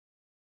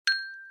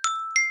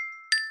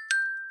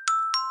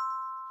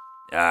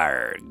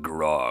Arr,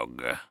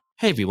 grog.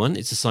 Hey everyone,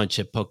 it's a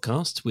Sideshed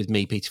podcast with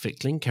me, Peter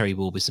Fickling, Kerry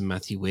Warbis and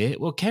Matthew Weir.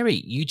 Well,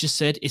 Kerry, you just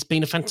said it's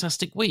been a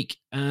fantastic week.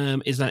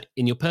 Is that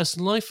in your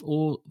personal life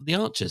or The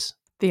Archers?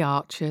 The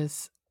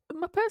Archers.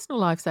 My personal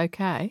life's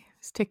okay.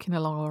 It's ticking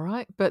along all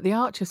right. But The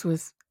Archers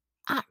was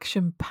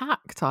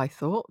action-packed, I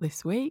thought,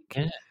 this week.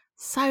 Yeah.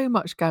 So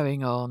much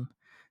going on.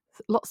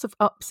 Lots of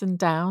ups and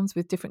downs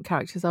with different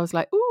characters. I was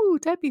like, ooh,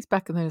 Debbie's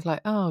back. And then I was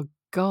like, oh,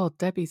 God,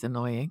 Debbie's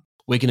annoying.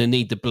 We're going to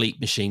need the bleep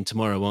machine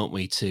tomorrow, aren't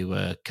we,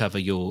 to cover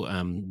your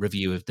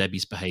review of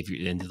Debbie's behaviour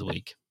at the end of the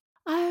week?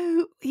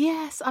 Oh,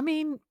 yes. I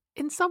mean,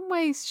 in some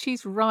ways,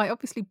 she's right.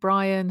 Obviously,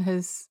 Brian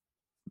has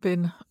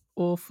been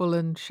awful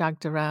and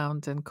shagged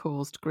around and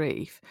caused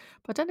grief.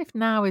 But I don't know if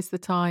now is the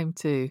time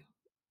to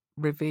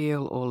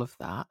reveal all of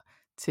that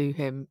to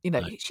him. You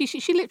know, No.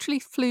 she literally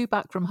flew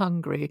back from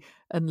Hungary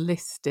and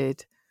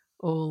listed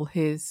all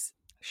his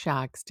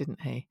shags,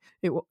 didn't he?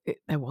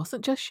 There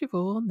wasn't just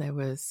Siobhan, there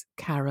was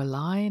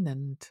Caroline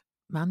and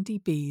Mandy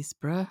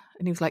Beesborough,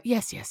 and he was like,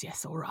 yes,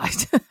 all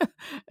right.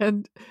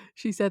 And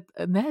she said,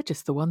 and they're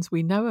just the ones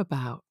we know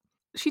about.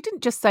 She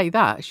didn't just say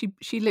that.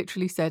 She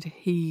literally said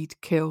he'd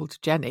killed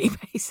Jenny,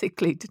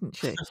 basically, didn't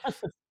she?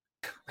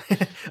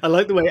 I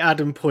like the way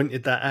Adam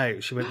pointed that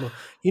out. She went, well,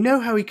 you know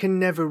how he can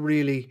never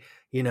really,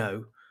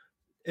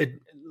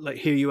 like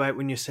hear you out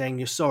when you're saying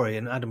you're sorry.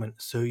 And Adam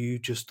went, so you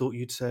just thought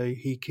you'd say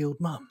he killed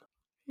Mum?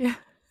 Yeah.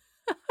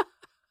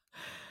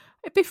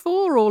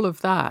 Before all of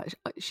that,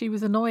 she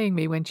was annoying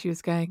me when she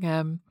was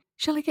going,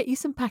 shall I get you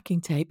some packing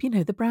tape? You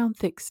know, the brown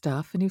thick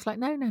stuff. And he was like,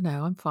 no,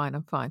 I'm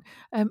fine.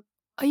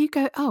 Are you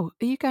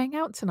going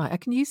out tonight? I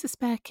can use the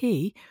spare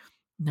key.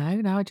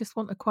 No, I just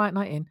want a quiet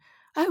night in.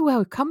 Oh,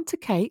 well, come to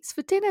Kate's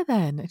for dinner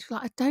then. And she's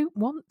like, I don't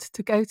want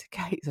to go to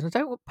Kate's and I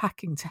don't want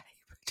packing tape.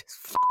 Just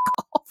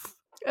fuck off.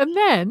 And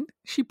then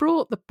she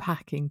brought the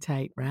packing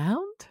tape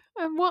round.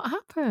 And what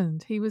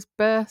happened? He was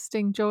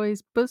bursting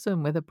Joy's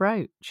bosom with a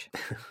brooch.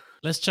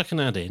 Let's chuck an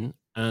ad in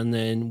and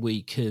then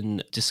we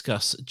can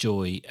discuss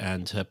Joy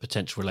and her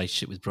potential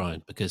relationship with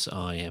Brian, because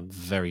I am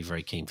very,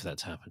 very keen for that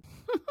to happen.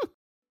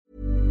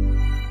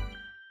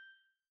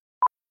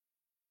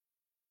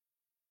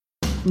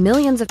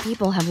 Millions of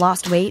people have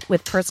lost weight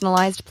with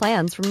personalized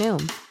plans from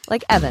Noom.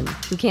 Like Evan,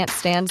 who can't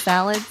stand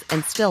salads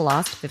and still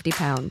lost 50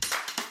 pounds.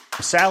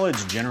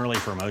 Salads generally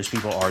for most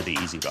people are the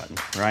easy button,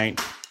 right?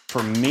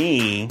 For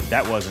me,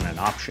 that wasn't an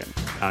option.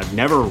 I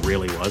never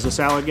really was a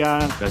salad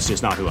guy. That's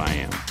just not who I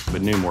am.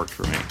 But Noom worked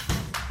for me.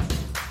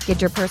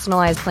 Get your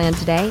personalized plan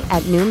today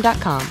at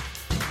Noom.com.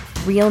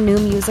 Real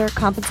Noom user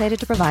compensated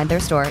to provide their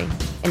story.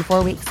 In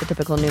 4 weeks, the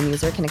typical Noom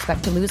user can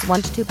expect to lose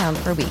 1 to 2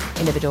 pounds per week.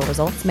 Individual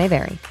results may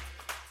vary.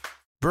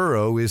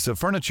 Burrow is a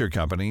furniture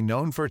company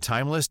known for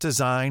timeless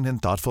design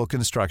and thoughtful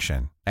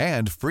construction,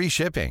 and free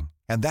shipping,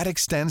 and that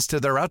extends to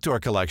their outdoor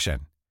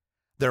collection.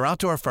 Their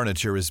outdoor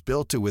furniture is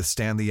built to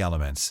withstand the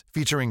elements,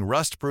 featuring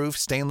rust-proof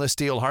stainless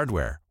steel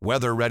hardware,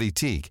 weather-ready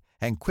teak,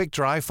 and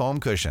quick-dry foam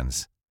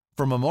cushions.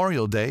 For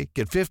Memorial Day,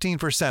 get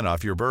 15%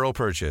 off your Burrow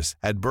purchase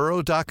at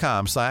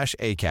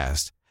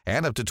burrow.com/acast,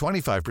 and up to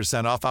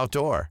 25% off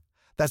outdoor.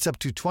 That's up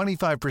to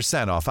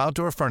 25% off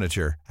outdoor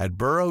furniture at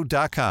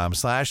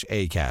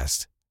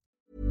burrow.com/acast.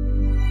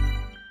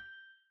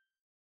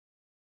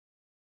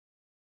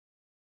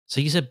 So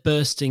you said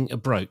bursting a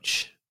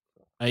brooch.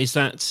 Is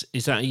that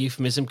a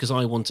euphemism? Because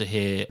I want to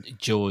hear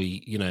Joy,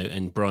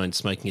 and Brian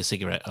smoking a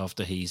cigarette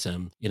after he's,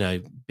 been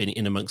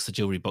in amongst the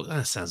jewellery box.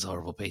 That sounds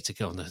horrible, Peter.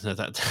 Go on, no,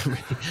 that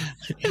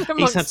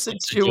Amongst the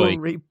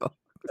jewellery box.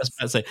 I was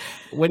about to say,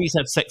 when he's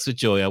had sex with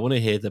Joy, I want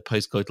to hear the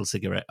post-coital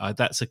cigarette.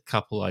 That's a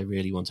couple I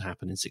really want to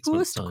happen in 6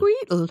 months' time.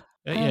 Squeedle.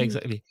 Yeah,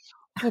 exactly.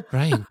 Oh,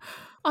 brain.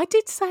 I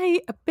did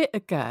say a bit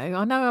ago,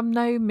 I know I'm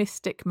no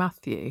Mystic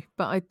Matthew,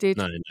 but I did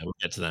No, we'll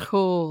get to that.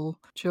 call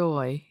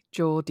Joy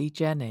Geordie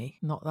Jenny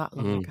not that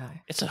long ago.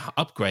 It's an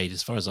upgrade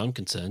as far as I'm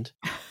concerned.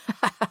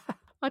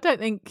 I don't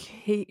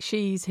think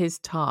she's his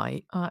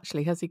type. Oh,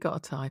 actually, has he got a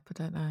type? I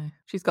don't know.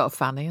 She's got a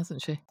fanny,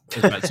 hasn't she?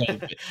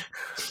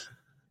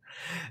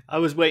 I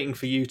was waiting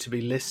for you to be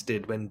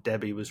listed when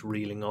Debbie was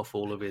reeling off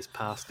all of his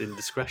past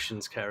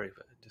indiscretions, Kerry.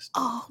 But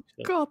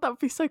God, that would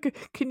be so good.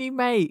 Can you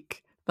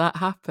make that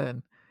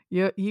happen?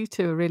 You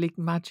two are really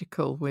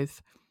magical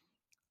with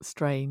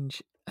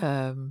strange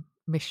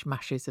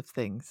mishmashes of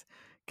things.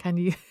 Can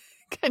you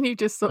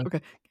just sort of go,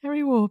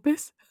 Kerry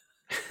Warbis?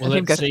 Well, and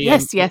him go, see,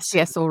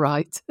 yes, all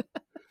right.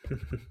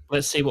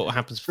 Let's see what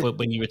happens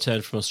when you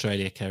return from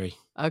Australia, Kerry.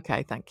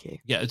 Okay, thank you.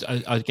 Yeah,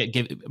 I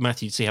give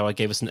Matthew to see how I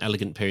gave us an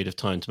elegant period of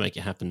time to make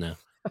it happen now.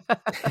 I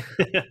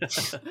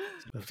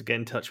have to get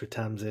in touch with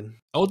Tamsin.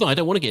 Oh no, I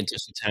don't want to get in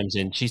touch with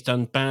Tamsin. She's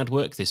done bad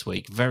work this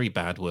week, very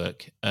bad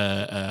work.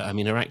 I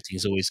mean, her acting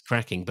is always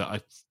cracking, but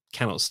I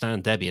cannot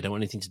stand Debbie. I don't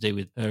want anything to do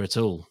with her at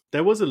all.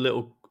 There was a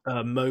little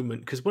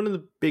moment, because one of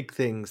the big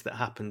things that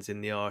happens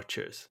in The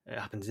Archers, it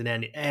happens in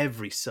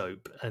every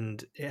soap,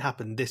 and it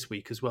happened this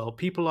week as well.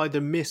 People either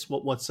miss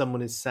what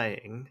someone is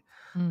saying,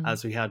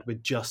 as we had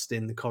with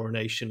Justin, the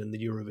coronation and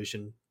the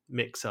Eurovision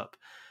mix-up,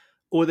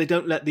 or they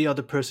don't let the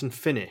other person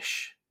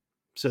finish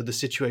So the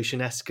situation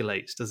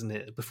escalates, doesn't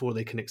it, before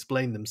they can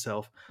explain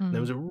themselves. And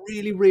there was Mm. a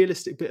really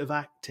realistic bit of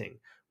acting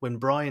when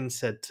Brian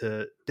said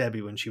to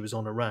Debbie when she was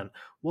on a rant,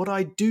 "What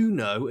I do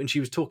know," and she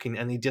was talking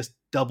and he just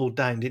doubled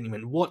down, didn't he?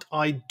 Went, "What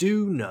I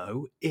do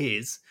know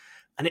is,"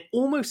 and it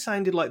almost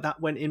sounded like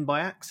that went in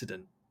by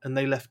accident and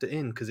they left it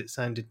in because it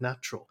sounded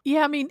natural.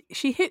 Yeah, I mean,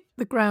 she hit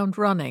the ground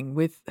running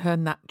with her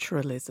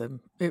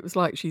naturalism. It was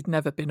like she'd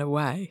never been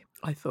away.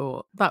 I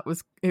thought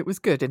it was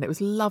good, and it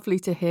was lovely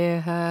to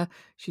hear her.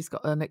 She's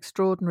got an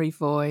extraordinary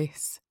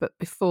voice. But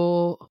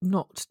before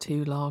not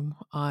too long,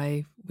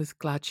 I was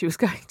glad she was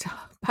going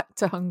back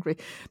to Hungary.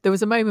 There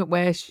was a moment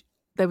where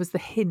there was the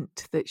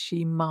hint that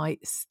she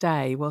might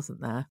stay,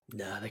 wasn't there?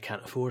 No, they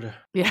can't afford her.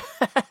 Yeah.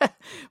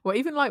 Well,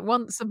 even like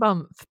once a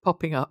month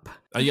popping up.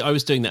 I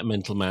was doing that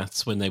mental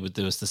maths when there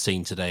was the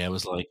scene today. I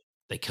was like,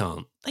 they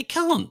can't.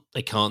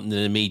 And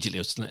then immediately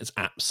I was like, it's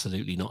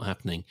absolutely not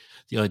happening.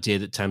 The idea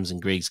that Tamsin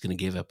Greig's going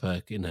to give up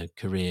her,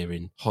 career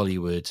in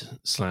Hollywood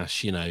 /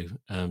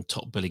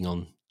 top billing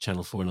on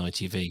Channel 4 and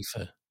ITV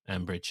for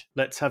Ambridge.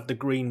 Let's have the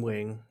Green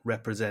Wing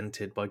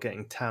represented by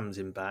getting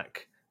Tamsin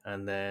back.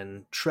 And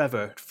then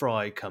Trevor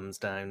Fry comes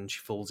down and she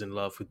falls in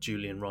love with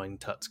Julian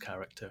Rhind-Tutt's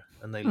character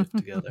and they live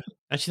together.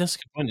 Actually, that's a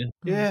good point.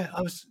 Yeah,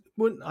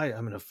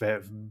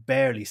 I've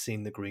barely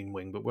seen the Green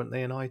Wing, but weren't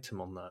they an item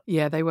on that?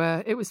 Yeah, they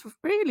were. It was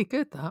really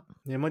good, that.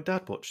 Yeah, my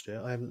dad watched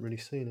it. I haven't really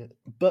seen it.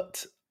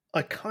 But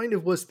I kind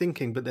of was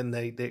thinking, but then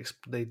they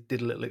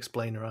did a little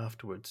explainer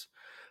afterwards.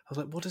 I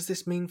was like, what does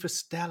this mean for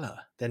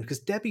Stella then? Because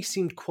Debbie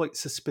seemed quite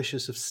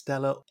suspicious of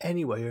Stella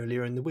anyway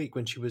earlier in the week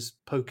when she was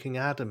poking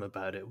Adam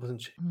about it,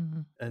 wasn't she?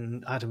 Mm.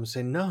 And Adam was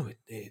saying, no,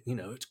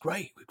 it's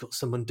great. We've got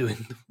someone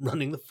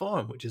running the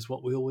farm, which is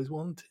what we always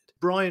wanted.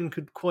 Brian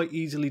could quite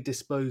easily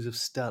dispose of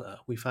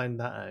Stella. We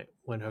found that out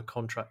when her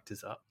contract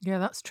is up. Yeah,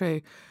 that's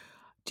true.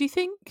 Do you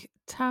think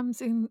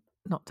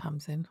not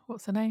Tamsin,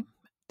 what's her name?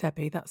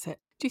 Debbie, that's it.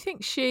 Do you think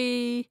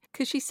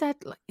because she said,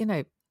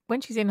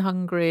 when she's in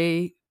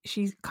Hungary,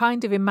 she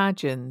kind of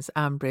imagines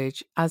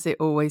Ambridge as it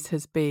always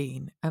has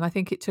been. And I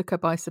think it took her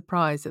by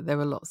surprise that there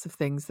were lots of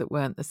things that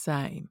weren't the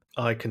same.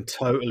 I can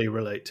totally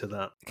relate to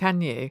that. Can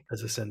you?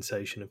 As a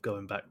sensation of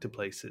going back to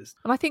places.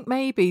 And I think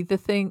maybe the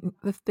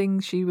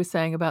things she was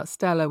saying about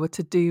Stella were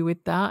to do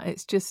with that.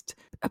 It's just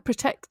a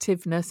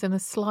protectiveness and a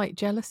slight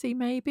jealousy,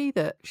 maybe,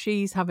 that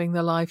she's having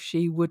the life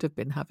she would have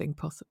been having,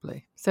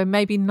 possibly. So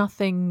maybe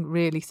nothing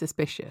really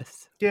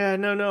suspicious. Yeah,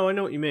 no, I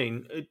know what you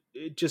mean.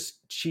 It just,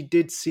 she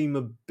did seem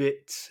a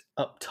bit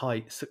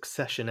uptight,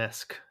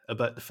 Succession-esque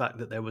about the fact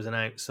that there was an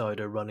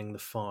outsider running the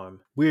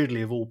farm.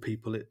 Weirdly, of all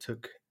people, it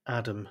took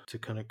Adam to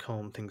kind of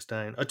calm things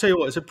down. I tell you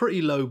what, it's a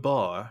pretty low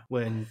bar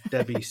when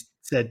Debbie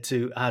said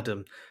to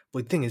Adam,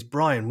 "Well, the thing is,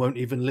 Brian won't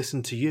even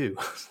listen to you."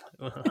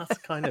 Well, that's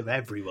kind of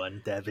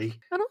everyone, Debbie.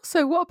 And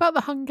also, what about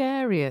the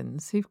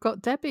Hungarians who've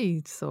got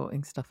Debbie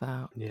sorting stuff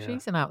out? Yeah.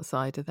 She's an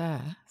outsider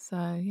there,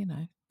 so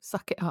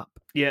suck it up.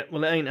 Yeah,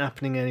 well, it ain't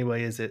happening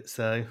anyway, is it?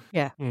 So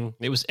yeah,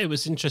 it was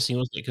interesting,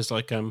 wasn't it?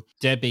 Because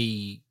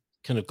Debbie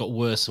kind of got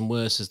worse and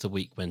worse as the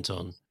week went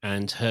on,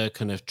 and her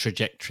kind of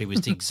trajectory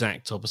was the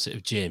exact opposite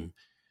of Jim.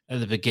 At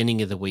the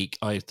beginning of the week,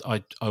 I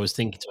was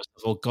thinking to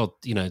myself, "Oh God,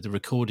 the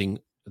recording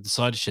of the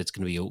Cider Shed's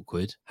going to be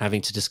awkward, having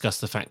to discuss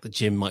the fact that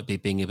Jim might be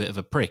being a bit of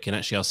a prick." And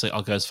actually,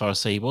 I'll go as far as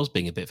say he was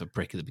being a bit of a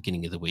prick at the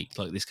beginning of the week,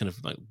 like this kind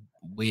of like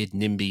weird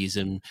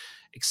NIMBYism,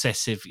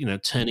 excessive,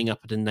 turning up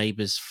at a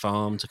neighbour's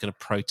farm to kind of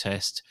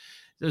protest.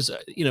 There's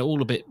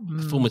all a bit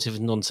performative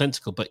and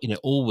nonsensical, but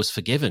all was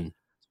forgiven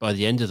by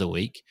the end of the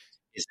week.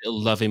 His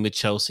little love-in with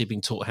Chelsea,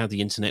 being taught how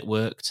the internet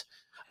worked.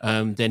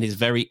 Then his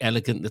very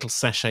elegant little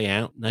sachet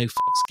out, no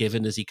fucks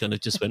given, as he kind of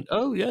just went,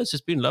 "Oh yes,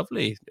 it's been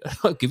lovely.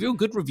 I'll give you a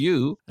good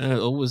review."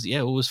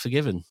 Always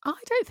forgiven. I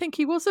don't think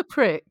he was a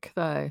prick,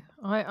 though.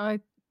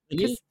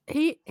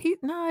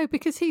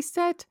 Because he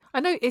said, I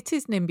know it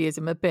is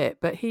NIMBYism a bit,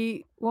 but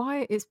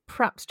why it's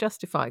perhaps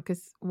justified,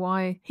 because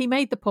he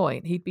made the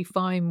point he'd be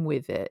fine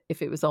with it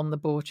if it was on the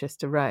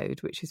Borchester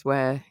Road, which is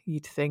where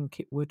you'd think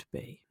it would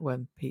be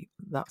when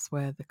that's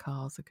where the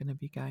cars are going to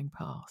be going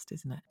past,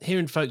 isn't it? Here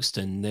in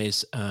Folkestone,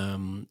 there's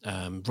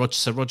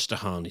Sir Roger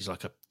Hahn. He's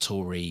like a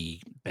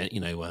Tory,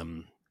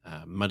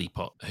 muddy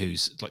pot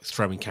who's like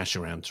throwing cash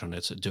around trying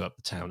to do up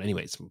the town.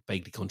 Anyway, it's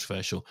vaguely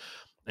controversial.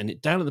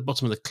 And down at the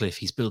bottom of the cliff,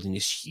 he's building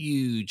this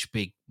huge,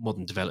 big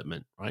modern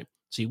development, right?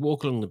 So you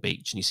walk along the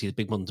beach and you see the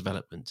big modern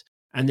development.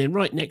 And then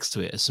right next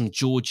to it are some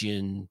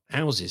Georgian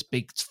houses,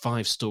 big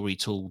 5-story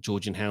tall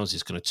Georgian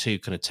houses, two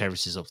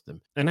terraces of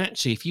them. And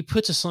actually, if you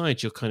put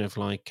aside your kind of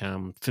like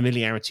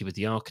familiarity with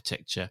the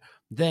architecture,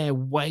 they're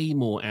way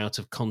more out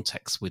of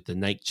context with the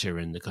nature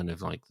and the kind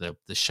of like the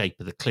shape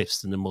of the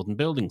cliffs than the modern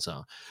buildings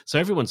are. So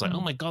everyone's like,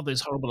 "Oh my God,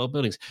 those horrible old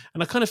buildings."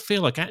 And I kind of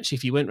feel like actually,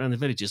 if you went around the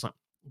village, it's like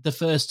the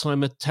first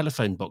time a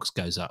telephone box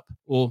goes up,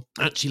 or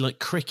actually like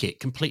cricket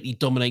completely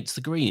dominates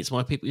the green. It's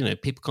why people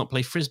can't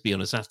play frisbee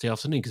on a Saturday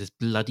afternoon because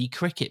there's bloody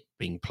cricket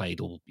being played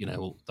for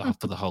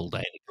the whole day,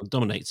 and it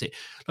dominates it.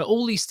 Like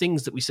all these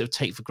things that we sort of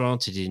take for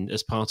granted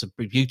as part of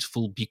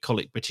beautiful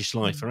bucolic British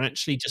life are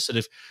actually just sort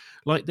of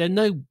Like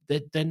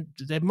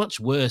they're much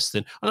worse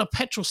than a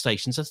petrol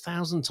station's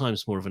 1,000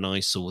 times more of an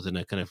eyesore than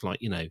a kind of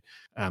like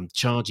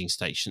charging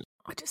station.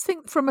 I just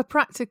think from a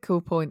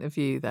practical point of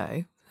view,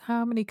 though,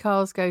 how many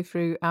cars go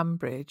through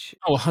Ambridge?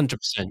 Oh, 100%.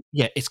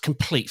 Yeah, it's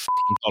complete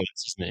fucking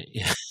bollocks, isn't it?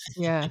 Yeah.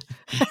 Yeah.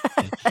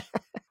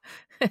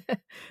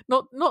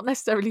 Not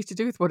necessarily to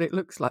do with what it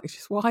looks like. It's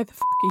just why the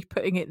fuck are you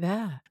putting it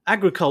there?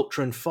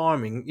 Agriculture and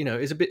farming,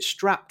 is a bit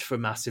strapped for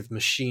massive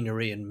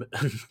machinery and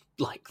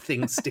like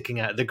things sticking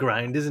out of the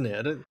ground, isn't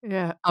it?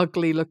 Yeah,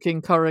 ugly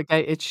looking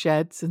corrugated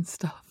sheds and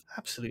stuff.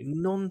 Absolute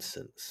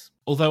nonsense.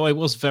 Although I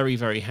was very,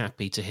 very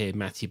happy to hear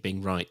Matthew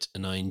being right,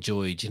 and I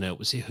enjoyed,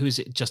 who is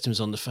it? Justin was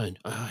on the phone.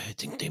 Oh, I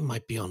think they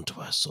might be onto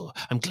us, or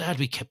I'm glad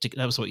we kept it.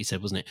 That was what he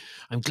said, wasn't it?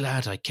 I'm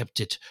glad I kept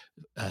it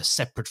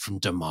separate from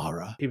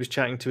Damara. He was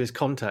chatting to his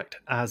contact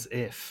as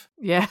if.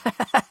 Yeah,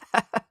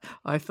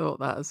 I thought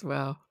that as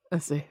well,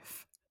 as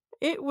if.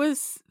 It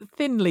was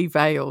thinly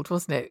veiled,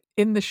 wasn't it?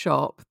 In the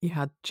shop, you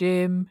had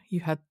Jim,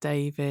 you had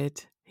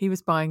David. He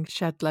was buying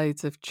shed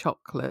loads of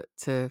chocolate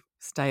to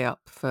stay up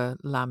for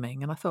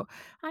lambing. And I thought,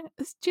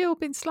 has Jill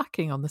been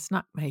slacking on the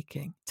snack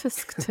making?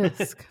 Tusk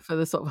for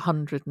the sort of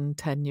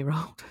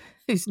 110-year-old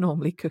who's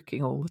normally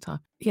cooking all the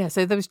time. Yeah,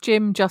 so there was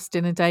Jim,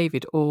 Justin and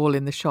David all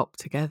in the shop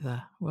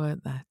together,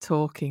 weren't there,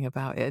 talking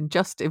about it. And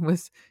Justin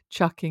was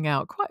chucking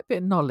out quite a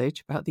bit of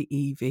knowledge about the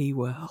EV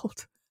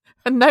world.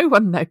 And no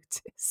one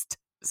noticed.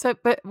 So,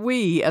 but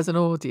we as an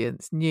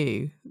audience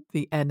knew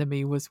the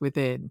enemy was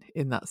within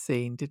in that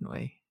scene, didn't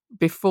we?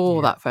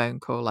 Before that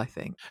phone call, I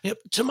think. Yep.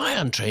 To my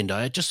untrained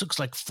eye, it just looks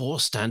like 4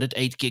 standard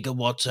 8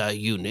 gigawatt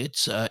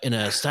units in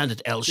a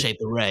standard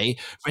L-shaped array,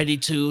 ready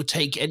to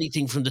take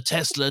anything from the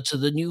Tesla to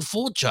the new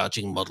Ford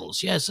charging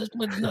models. Yes,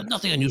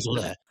 nothing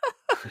unusual there.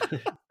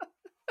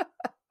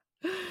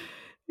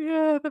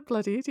 Yeah, the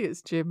bloody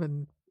idiots, Jim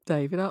and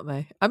David, aren't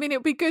they? I mean,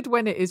 it'll be good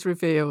when it is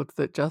revealed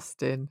that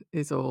Justin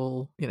is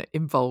all,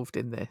 involved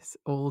in this,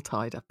 all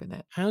tied up in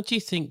it. How do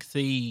you think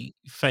the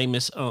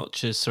famous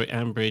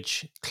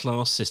Ambridge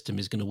class system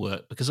is going to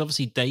work? Because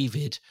obviously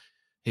David,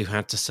 who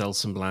had to sell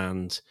some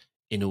land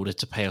in order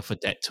to pay off a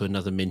debt to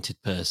another minted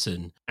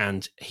person,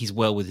 and he's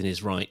well within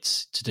his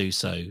rights to do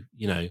so,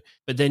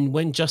 But then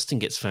when Justin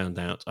gets found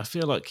out, I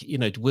feel like,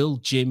 will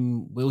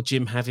Jim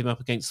have him up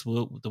against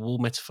the wall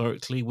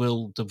metaphorically?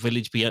 Will the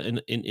village be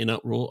in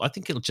uproar? I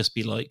think it'll just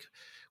be like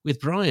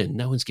with Brian.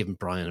 No one's given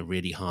Brian a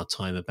really hard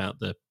time about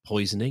the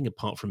poisoning,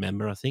 apart from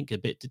Emma, I think, a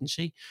bit, didn't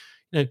she?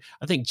 I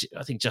think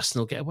Justin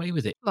will get away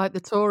with it. Like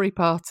the Tory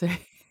party.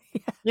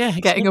 Yeah,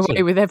 exactly. Getting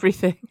away with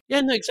everything. Yeah,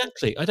 no,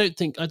 exactly. I don't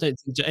think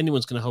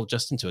anyone's going to hold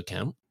Justin to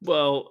account.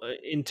 Well,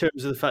 in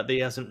terms of the fact that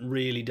he hasn't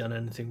really done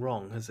anything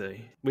wrong, has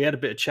he? We had a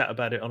bit of chat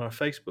about it on our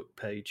Facebook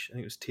page. I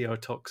think it was TR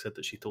Talk said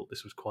that she thought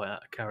this was quite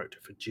out of character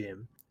for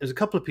Jim. There's a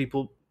couple of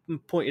people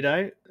pointed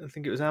out, I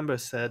think it was Amber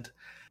said,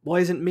 why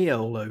isn't Mia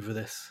all over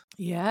this?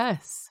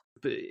 Yes.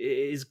 But it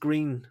is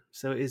green,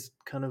 so it is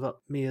kind of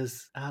up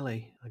Mia's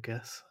alley, I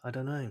guess. I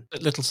don't know.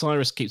 But little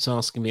Cyrus keeps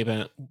asking me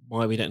about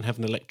why we don't have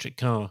an electric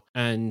car.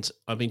 And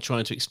I've been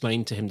trying to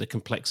explain to him the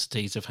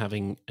complexities of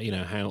having,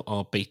 how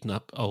our beaten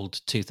up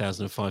old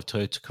 2005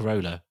 Toyota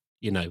Corolla,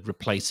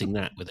 replacing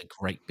that with a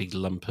great big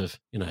lump of,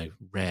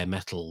 rare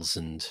metals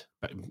and,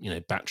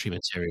 battery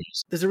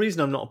materials. There's a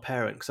reason I'm not a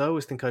parent, because I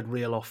always think I'd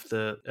reel off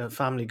the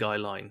Family Guy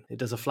line. It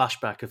does a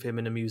flashback of him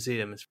in a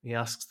museum. He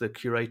asks the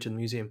curator in the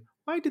museum,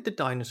 why did the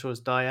dinosaurs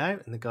die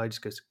out? And the guy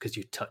just goes, because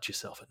you touch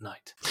yourself at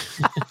night.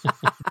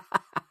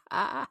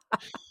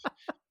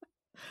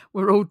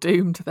 We're all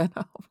doomed then,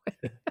 aren't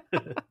we?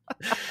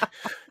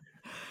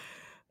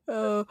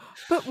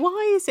 But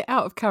why is it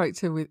out of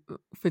character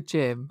for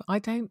Jim? I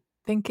don't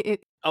think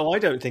it... Oh, I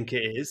don't think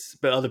it is,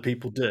 but other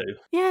people do.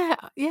 Yeah.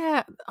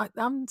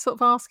 I'm sort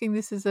of asking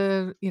this as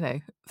a,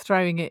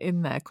 throwing it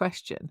in there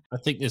question. I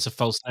think there's a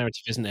false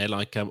narrative, isn't there?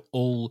 Like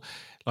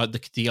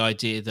the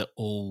idea that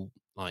all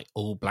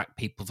black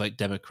people vote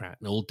Democrat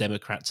and all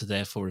Democrats are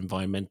therefore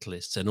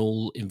environmentalists and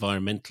all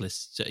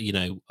environmentalists,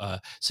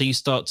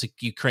 so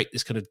you create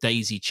this kind of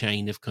daisy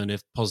chain of kind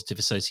of positive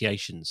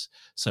associations.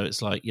 So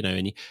it's like,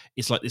 and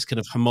it's like this kind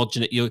of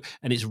homogeneous,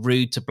 and it's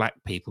rude to black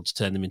people to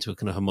turn them into a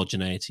kind of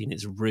homogeneity, and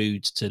it's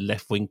rude to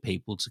left-wing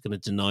people to kind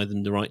of deny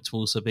them the right to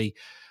also be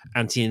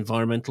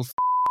anti-environmental.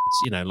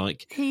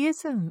 He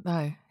isn't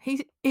though.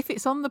 If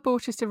it's on the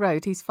Borchester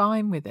Road, he's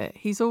fine with it.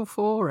 He's all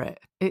for it.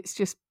 It's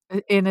just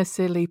in a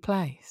silly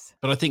place.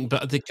 But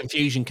the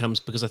confusion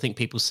comes because I think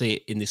people see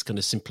it in this kind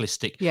of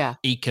simplistic,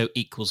 eco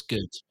equals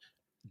good.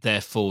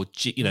 Therefore,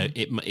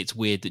 it's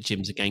weird that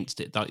Jim's against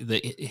it.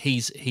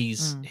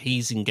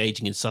 He's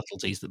engaging in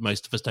subtleties that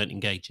most of us don't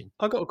engage in.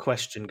 I got a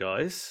question,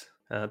 guys.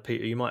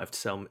 Peter, you might have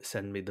to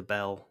send me the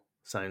bell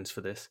sounds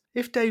for this.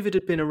 If David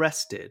had been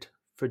arrested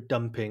for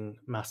dumping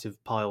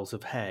massive piles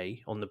of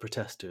hay on the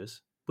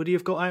protesters, would he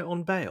have got out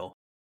on bail?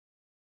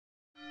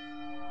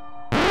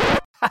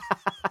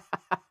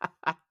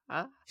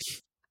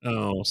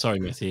 Oh, sorry,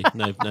 Matthew.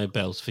 No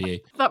bells for you.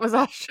 That was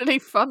actually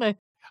funny.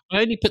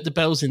 I only put the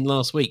bells in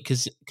last week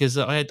because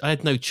I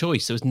had no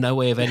choice. There was no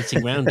way of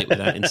editing around it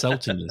without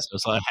insulting them. So I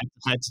was like,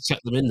 I had to chuck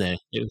them in there.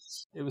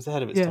 It was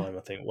ahead of its time,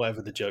 I think.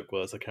 Whatever the joke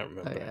was, I can't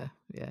remember. Oh,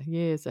 yeah,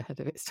 years ahead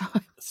of its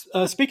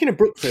time. Speaking of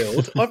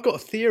Brookfield, I've got a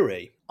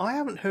theory. I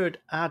haven't heard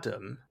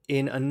Adam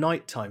in a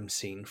nighttime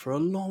scene for a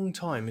long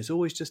time. It's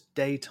always just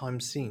daytime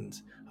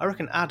scenes. I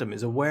reckon Adam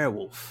is a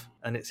werewolf,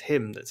 and it's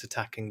him that's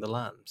attacking the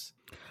lambs.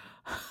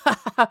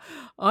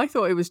 I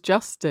thought it was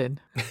Justin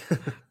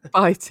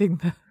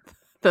biting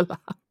the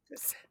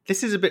lambs.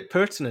 This is a bit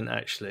pertinent,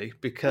 actually,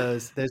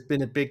 because there's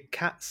been a big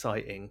cat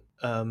sighting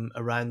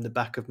around the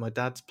back of my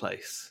dad's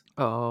place.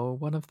 Oh,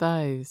 one of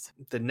those.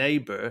 The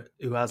neighbour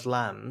who has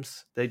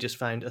lambs, they just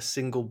found a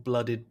single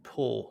blooded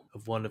paw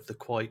of one of the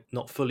quite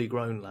not fully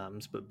grown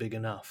lambs, but big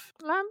enough.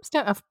 Lambs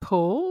don't have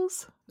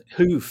paws.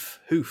 Hoof,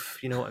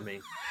 you know what I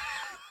mean?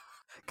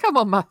 Come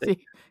on, Matthew.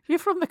 You're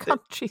from the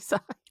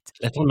countryside.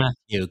 Little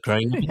Matthew,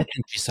 growing up in the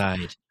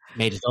countryside,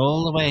 made it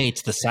all the way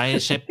to the Sire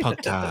Shed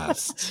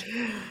podcast.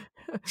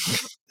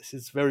 This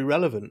is very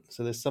relevant.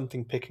 So there's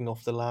something picking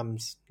off the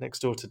lambs next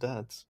door to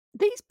Dad's.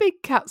 These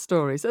big cat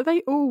stories, are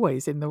they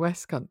always in the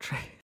West Country?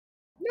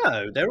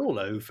 No, they're all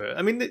over.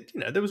 I mean,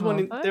 there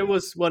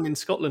was one in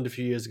Scotland a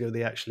few years ago.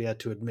 They actually had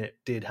to admit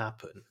did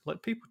happen.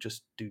 Like people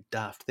just do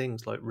daft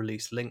things, like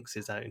release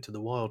lynxes out into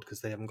the wild because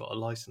they haven't got a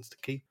license to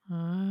keep.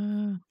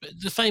 But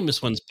the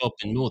famous one's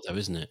Bodmin Moor, though,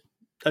 isn't it?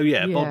 Oh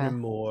yeah, Bodmin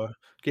Moor.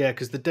 Yeah,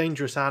 because the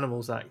Dangerous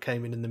Animals Act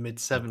came in the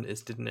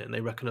mid-70s, didn't it? And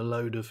they reckon a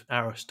load of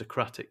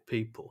aristocratic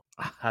people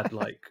had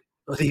like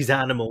these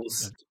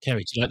animals.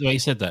 Kerry, do you like the way you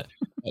said that?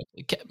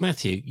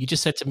 Matthew, you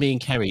just said to me and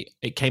Kerry,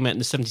 it came out in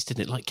the 70s,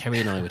 didn't it? Like Kerry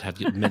and I would have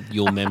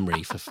your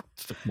memory for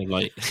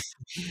like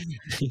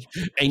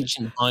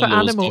ancient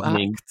bylaws animal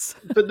governing. acts.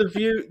 But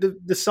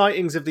the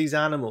sightings of these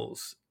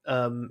animals,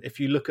 if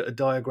you look at a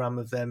diagram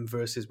of them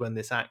versus when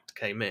this act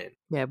came in.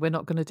 Yeah, we're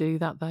not going to do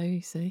that though,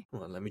 you see.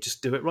 Well, let me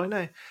just do it right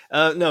now.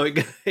 No,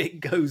 it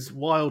goes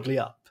wildly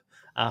up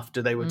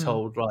after they were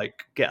told,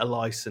 like, get a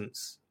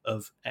license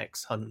of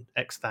X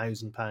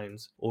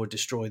 £1,000 or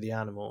destroy the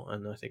animal,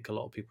 and I think a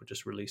lot of people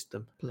just released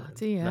them.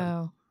 Bloody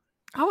hell.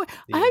 Oh,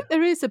 I hope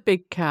there is a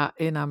big cat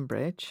in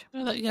Ambridge.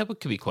 Well, yeah, it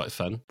could be quite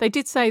fun. They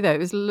did say, though,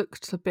 it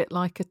looked a bit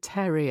like a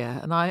terrier,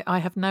 and I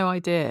have no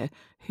idea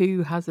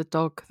who has a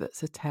dog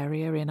that's a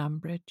terrier in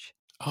Ambridge.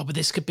 Oh, but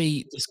this could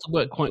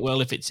work quite well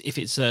if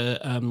it's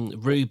a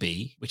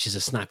Ruby, which is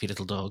a snappy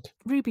little dog.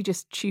 Ruby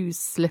just chews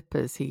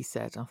slippers, he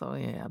said. I thought,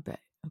 yeah, I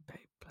bet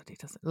bloody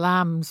doesn't.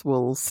 Lamb's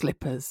wool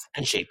slippers.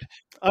 And sheep.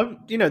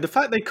 The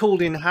fact they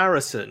called in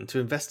Harrison to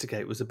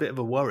investigate was a bit of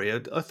a worry.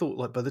 I thought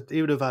like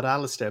he would have had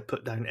Alistair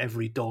put down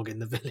every dog in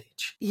the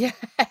village. Yeah,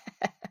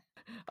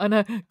 I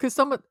know, because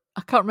someone,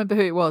 I can't remember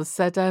who it was,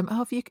 said, "Oh,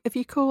 have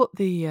you caught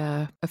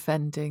the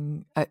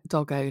offending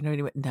dog owner?" And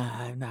he went,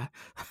 "No."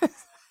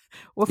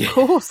 Well, of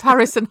course,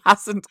 Harrison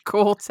hasn't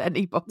caught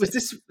anybody. Was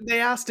this? They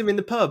asked him in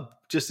the pub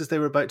just as they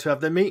were about to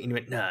have their meeting. He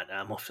went, "No,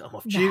 I'm off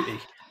duty."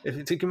 If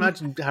you can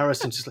imagine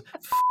Harrison just like,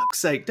 "For fuck's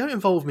sake, don't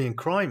involve me in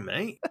crime,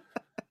 mate."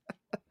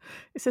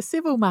 It's a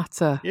civil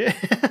matter. Yeah,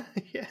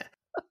 yeah.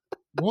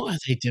 What are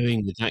they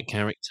doing with that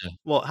character?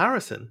 What,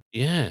 Harrison?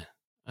 Yeah.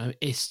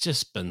 It's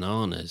just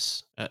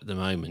bananas at the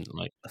moment.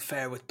 Like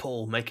affair with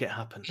Paul, make it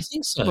happen. You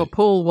think so? Well,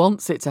 Paul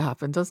wants it to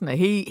happen, doesn't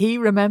he? He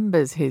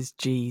remembers his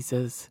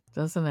Jesus,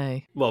 doesn't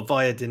he? Well,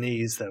 via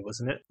Denise, though,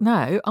 wasn't it?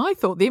 No, I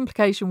thought the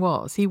implication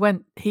was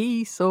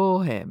he saw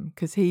him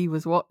because he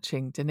was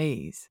watching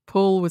Denise.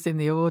 Paul was in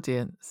the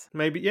audience.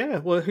 Maybe, yeah.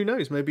 Well, who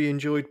knows? Maybe he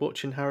enjoyed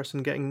watching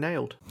Harrison getting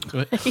nailed.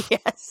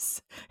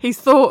 Yes, he's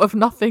thought of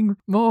nothing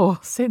more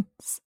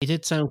since. He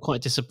did sound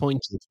quite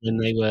disappointed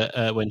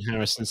when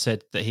Harrison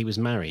said that he was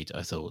married.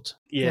 I thought.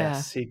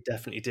 Yes, he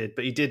definitely did.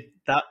 But he did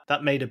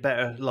that made a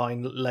better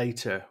line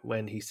later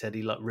when he said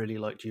he really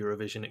liked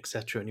Eurovision,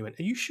 etc. And he went,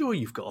 "Are you sure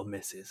you've got a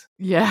missus?"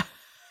 Yeah.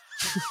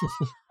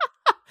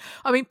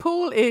 I mean,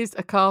 Paul is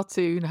a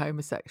cartoon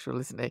homosexual,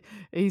 isn't he?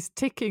 He's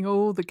ticking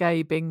all the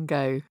gay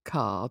bingo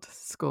card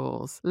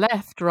scores,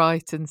 left,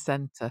 right, and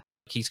centre.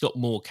 He's got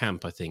more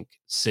camp, I think,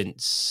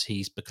 since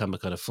he's become a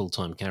kind of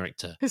full-time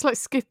character. It's like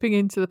skipping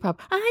into the pub.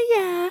 Oh,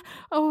 yeah.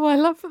 Oh, I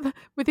love that.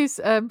 With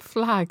his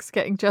flags,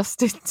 getting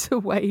Justin to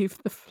wave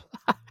the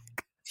flag.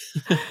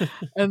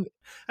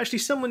 Actually,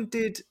 someone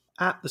did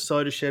at the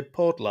Cider Shed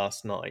pod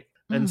last night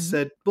and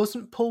said,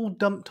 wasn't Paul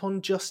dumped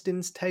on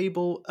Justin's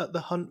table at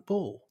the Hunt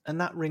Ball? And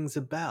that rings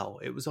a bell.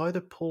 It was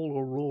either Paul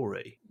or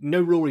Rory.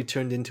 No, Rory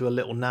turned into a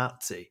little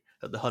Nazi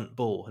at the Hunt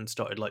Ball and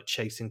started like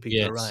chasing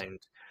people around.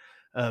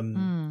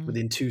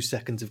 Within 2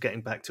 seconds of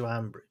getting back to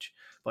Ambridge.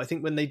 But I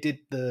think when they did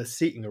the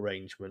seating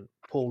arrangement,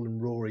 Paul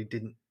and Rory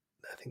didn't,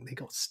 I think they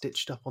got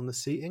stitched up on the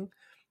seating.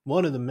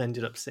 One of them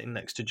ended up sitting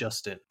next to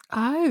Justin.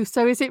 Oh,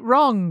 so is it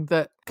wrong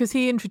that, because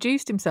he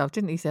introduced himself,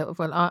 didn't he? So,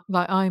 well,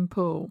 I'm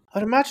Paul.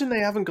 I'd imagine they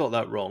haven't got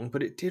that wrong,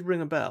 but it did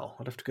ring a bell.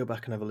 I'd have to go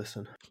back and have a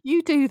listen.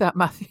 You do that,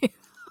 Matthew.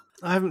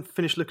 I haven't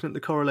finished looking at the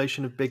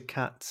correlation of big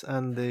cats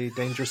and the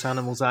Dangerous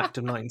Animals Act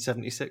of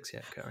 1976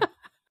 yet, Karen.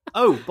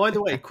 Oh, by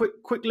the way,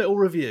 quick little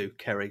review,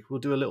 Kerry. We'll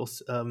do a little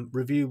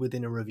review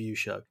within a review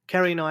show.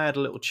 Kerry and I had a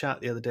little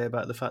chat the other day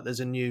about the fact there's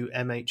a new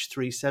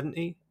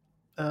MH370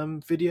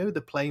 video,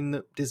 the plane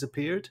that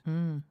disappeared.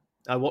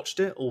 I watched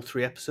it, all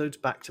 3 episodes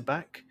back to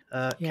back.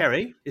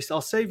 Kerry,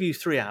 I'll save you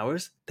 3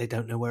 hours. They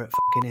don't know where it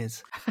fucking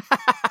is.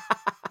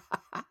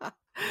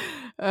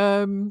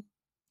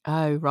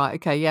 Oh, right.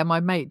 Okay. Yeah, my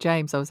mate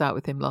James, I was out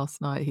with him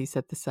last night. He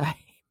said the same,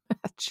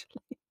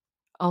 actually.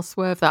 I'll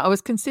swerve that. I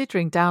was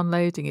considering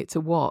downloading it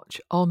to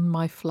watch on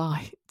my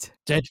flight.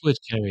 Deadwood,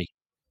 Kerry.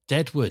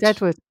 Deadwood.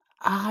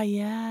 Ah,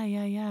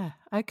 yeah.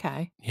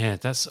 Okay. Yeah,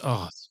 that's,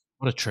 what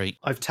a treat.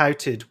 I've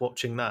touted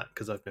watching that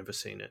because I've never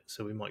seen it,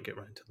 so we might get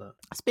round to that.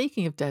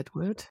 Speaking of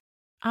Deadwood,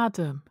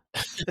 Adam.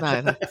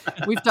 No,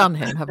 we've done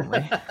him, haven't we?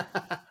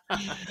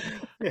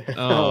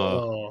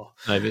 No,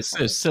 but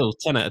it's still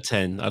 10 out of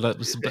 10. I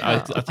think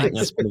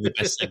that's one of the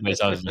best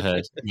segues I've ever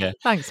heard. Yeah.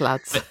 Thanks,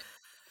 lads. But,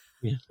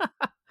 yeah.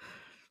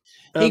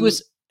 He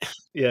was.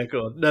 Yeah,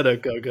 go on. No,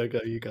 go.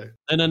 You go.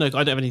 No. I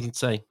don't have anything to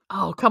say.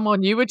 Oh, come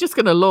on. You were just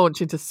going to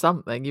launch into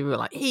something. You were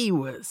like, he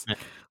was.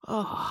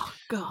 Oh,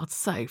 God,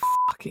 so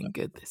fucking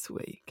good this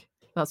week.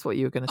 That's what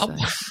you were going to say.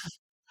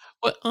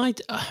 Well,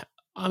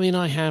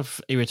 I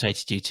have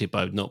irritated you two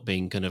by not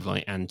being kind of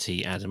like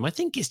anti-Adam. I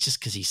think it's just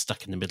because he's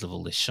stuck in the middle of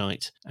all this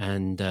shite,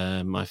 and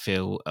I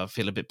feel a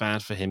bit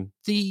bad for him.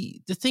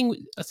 The thing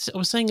I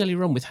was saying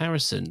earlier on with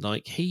Harrison,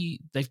 like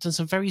they've done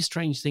some very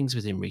strange things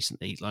with him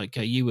recently. Like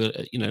you were,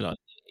 like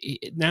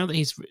now that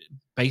he's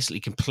basically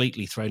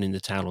completely thrown in the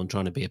towel on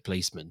trying to be a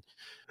policeman.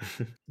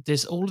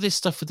 There's all of this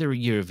stuff with the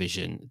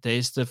Eurovision.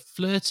 There's the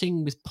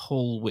flirting with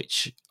Paul,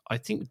 which I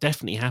think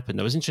definitely happened.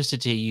 I was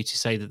interested to hear you to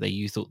say that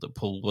you thought that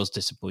Paul was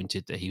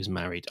disappointed that he was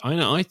married.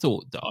 I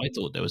thought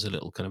there was a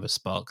little kind of a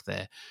spark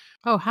there.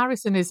 Oh,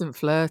 Harrison isn't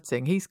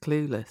flirting. He's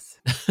clueless.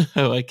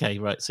 Oh, okay,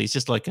 right. So he's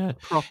just like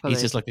Properly.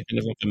 he's just like a kind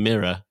of like a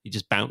mirror. He's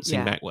just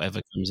bouncing back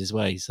whatever comes his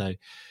way. So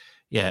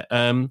yeah.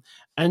 And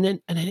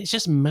then it's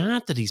just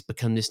mad that he's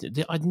become this.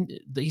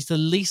 He's the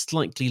least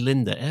likely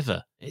Linda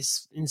ever.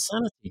 It's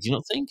insanity. Do you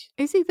not think?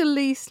 Is he the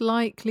least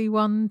likely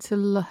one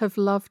to have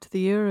loved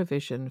the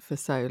Eurovision for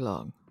so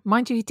long?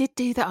 Mind you, he did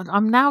do that.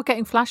 I'm now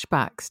getting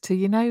flashbacks to, do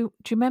you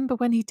remember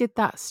when he did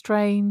that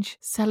strange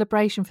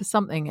celebration for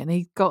something and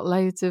he got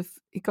an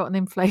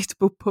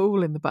inflatable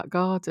pool in the back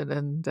garden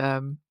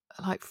and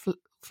like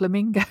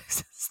flamingos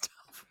and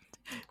stuff.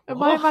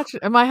 Am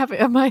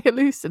I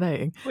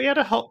hallucinating? We had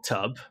a hot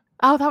tub.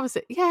 Oh, that was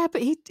it. Yeah,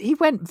 but he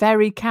went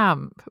very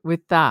camp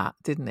with that,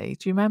 didn't he?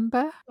 Do you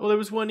remember? Well, there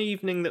was one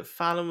evening that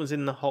Fallon was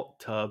in the hot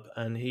tub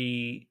and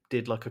he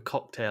did like a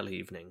cocktail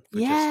evening for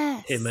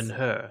just him and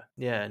her.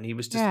 Yeah, and he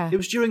was just, it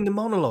was during the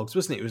monologues,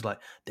 wasn't it? It was like,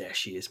 there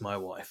she is, my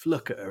wife.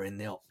 Look at her in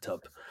the hot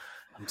tub.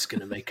 I'm just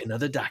going to make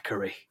another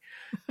daiquiri.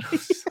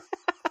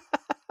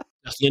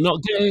 Definitely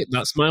not gay.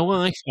 That's my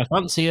wife. I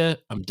fancy her.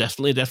 I'm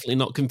definitely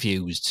not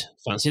confused.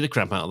 Fancy the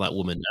crap out of that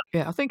woman now.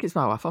 Yeah, I think it's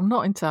my wife. I'm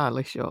not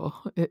entirely sure.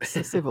 It's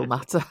a civil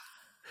matter.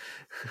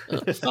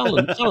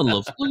 Fallon,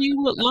 love, will you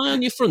lie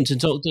on your front and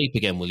talk deep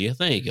again, will you?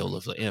 There you go,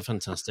 lovely. Yeah,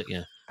 fantastic,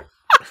 yeah.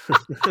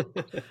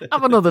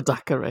 Have another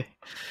daiquiri.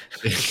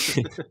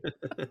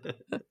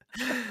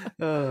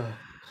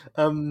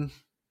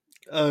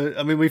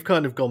 I mean, we've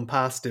kind of gone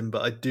past him,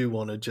 but I do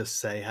want to just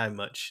say how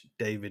much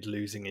David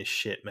losing his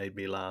shit made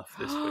me laugh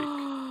this week.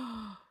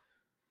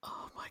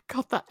 Oh my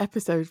God, that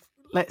episode.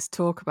 Let's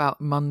talk about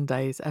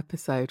Monday's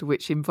episode,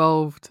 which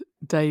involved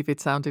David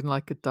sounding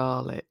like a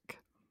Dalek.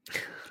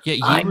 Yeah,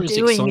 I'm were as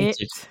doing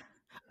excited. It.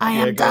 I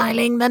am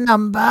dialing the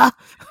number.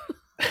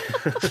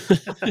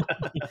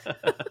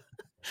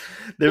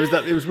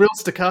 It was real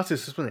staccato,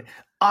 wasn't it?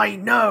 I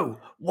know.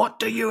 What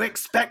do you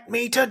expect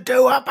me to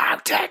do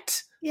about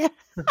it? Yeah.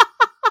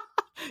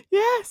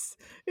 Yes.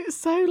 It's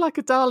so like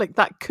a Dalek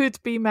that could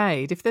be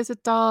made if there's a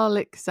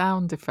Dalek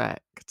sound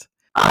effect.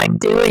 I'm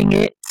doing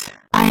it.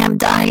 I am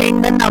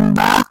dialing the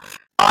number.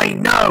 I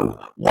know.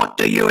 What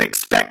do you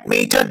expect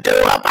me to do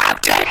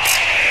about it?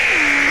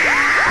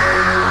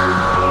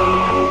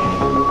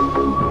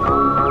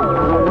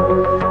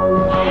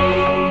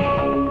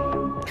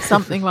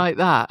 Something like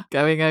that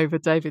going over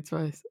David's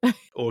voice.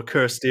 Or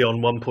Kirsty on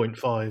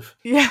 1.5.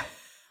 Yeah.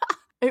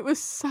 It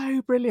was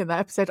so brilliant, that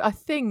episode. I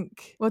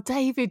think,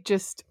 David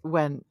just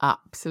went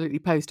absolutely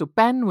postal.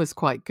 Ben was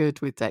quite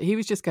good with that. He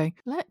was just going,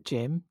 let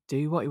Jim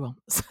do what he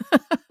wants.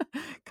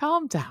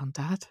 Calm down,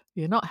 Dad.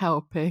 You're not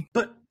helping.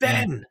 But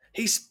Ben,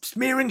 he's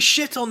smearing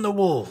shit on the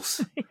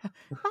walls. Yeah,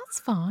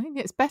 that's fine.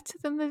 It's better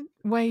than the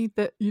way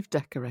that you've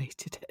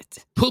decorated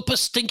it.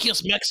 Pulpus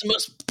Stinkius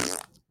Maximus.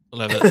 I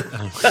love it.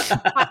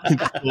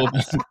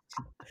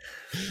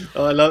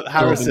 Oh, I love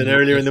Harrison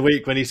earlier in the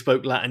week when he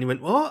spoke Latin. He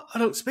went, "What? I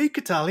don't speak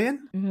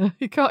Italian." Yeah,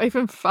 he can't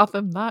even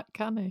fathom that,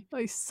 can he?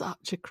 He's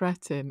such a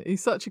cretin.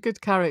 He's such a good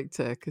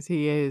character because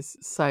he is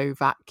so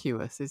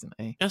vacuous, isn't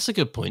he? That's a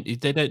good point.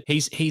 They don't.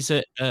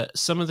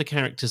 Some of the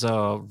characters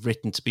are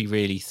written to be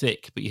really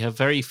thick, but you have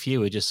very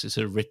few are just sort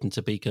of written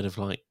to be kind of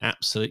like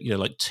absolute,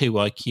 like 2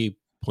 IQ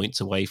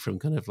points away from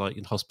kind of like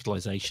in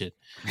hospitalization.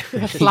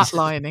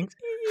 Flatlining.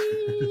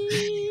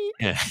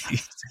 Yeah,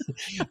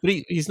 but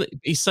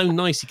he's so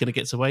nice. He kind of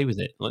gets away with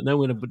it. Like no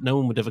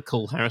one would ever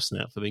call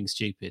Harrison out for being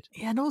stupid.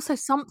 Yeah, and also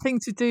something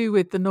to do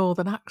with the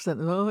northern accent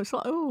as well. It's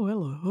like, oh,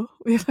 hello.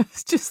 You know,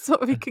 it's just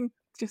sort of he can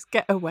just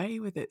get away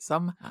with it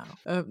somehow.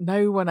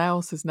 No one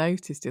else has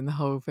noticed in the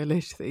whole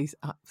village that he's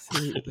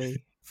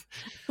absolutely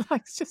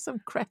like it's just some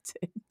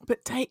cretin.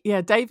 But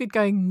David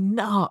going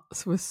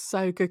nuts was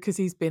so good because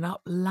he's been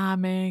up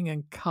lambing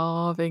and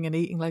carving and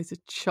eating loads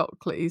of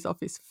chocolate. He's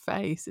off his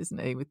face, isn't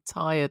he, with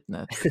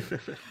tiredness.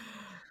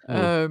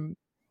 And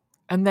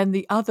then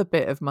the other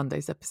bit of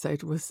Monday's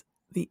episode was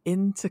the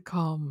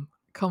intercom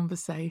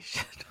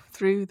conversation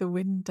through the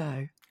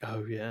window.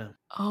 Oh, yeah.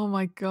 Oh,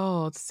 my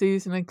God.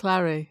 Susan and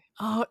Clary.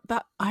 Oh,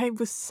 that I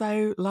was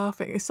so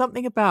laughing. It's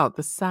something about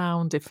the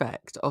sound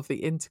effect of the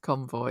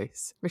intercom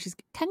voice, which is,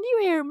 can you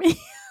hear me?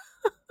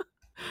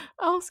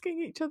 Asking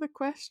each other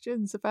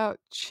questions about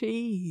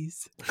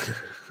cheese.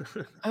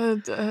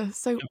 And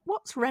so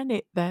what's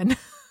rennet then?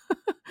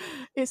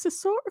 It's a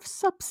sort of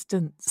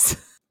substance.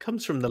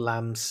 Comes from the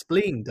lamb's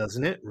spleen,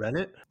 doesn't it,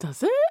 rennet?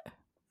 Does it?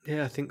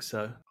 Yeah, I think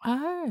so.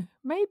 Oh,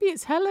 maybe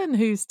it's Helen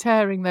who's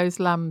tearing those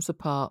lambs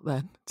apart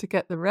then to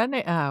get the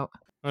rennet out.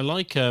 I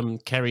like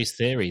Kerry's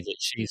theory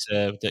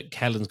that that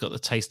Helen's got the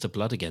taste of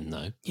blood again,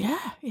 though.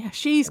 Yeah,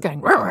 she's going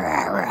round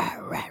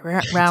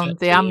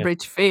the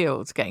Ambridge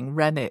fields getting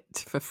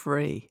rennet for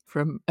free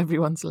from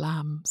everyone's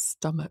lamb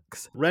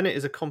stomachs. Rennet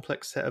is a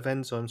complex set of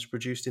enzymes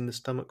produced in the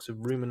stomachs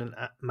of ruminant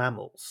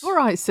mammals. All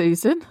right,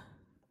 Susan.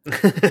 We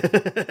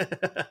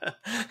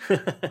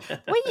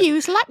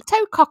use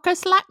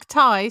Lactococcus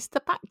lactis.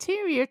 The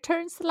bacteria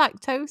turns the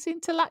lactose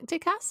into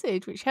lactic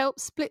acid, which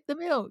helps split the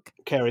milk.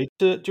 Kerry,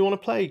 do you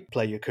want to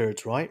play your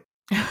curds, right?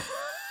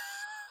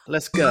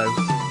 Let's go.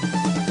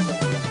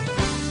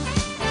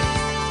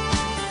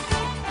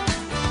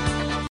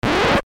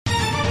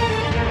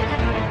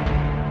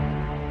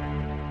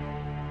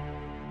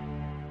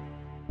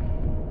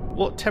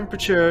 What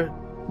temperature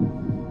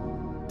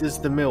does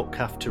the milk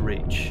have to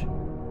reach?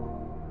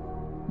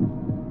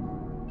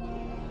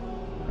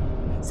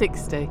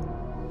 60.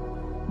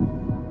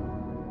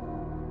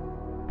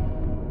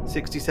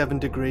 67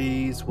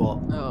 degrees, what?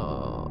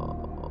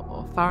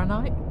 Oh,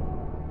 Fahrenheit?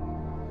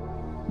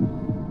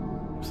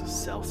 It's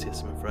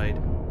Celsius, I'm afraid.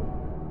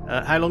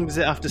 How long does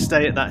it have to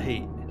stay at that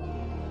heat?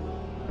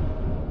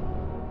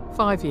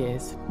 5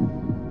 years.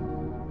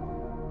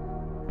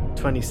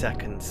 20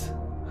 seconds.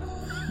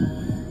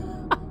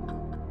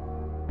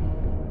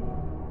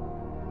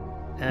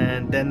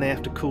 And then they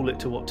have to cool it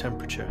to what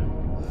temperature?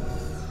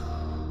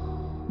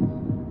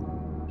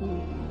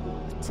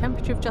 The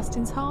temperature of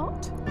Justin's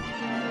heart?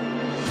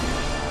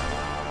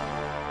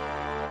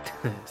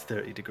 It's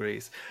 30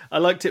 degrees. I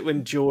liked it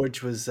when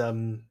George was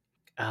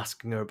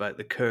asking her about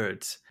the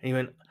curds. And he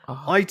went,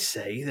 I'd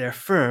say they're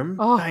firm,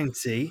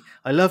 bouncy.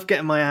 I love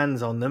getting my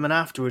hands on them. And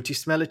afterwards you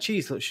smell a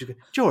cheese. Look, she's going,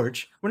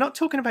 George, we're not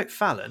talking about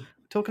Fallon.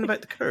 We're talking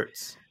about the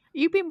curds.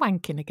 You've been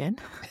wanking again.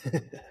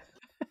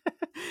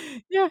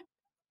 Yeah.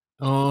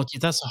 Oh,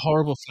 that's a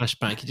horrible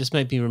flashback. It just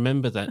made me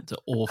remember the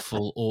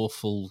awful,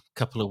 awful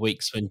couple of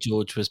weeks when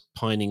George was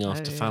pining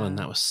after Fallon.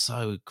 That was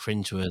so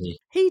cringeworthy.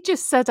 He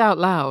just said out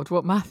loud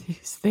what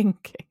Matthew's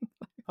thinking.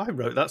 I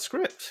wrote that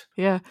script.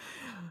 Yeah.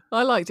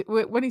 I liked it.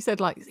 When he said,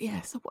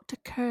 so what do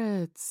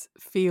curds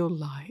feel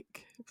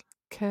like?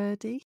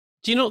 Curdy?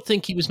 Do you not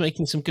think he was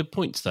making some good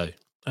points, though?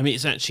 I mean,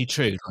 it's actually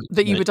true.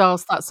 That you would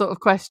ask that sort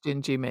of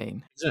question, do you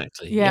mean?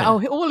 Exactly. Yeah.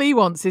 Oh, all he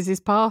wants is his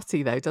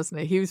party, though, doesn't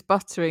he? He was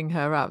buttering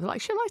her up.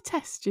 Like, shall I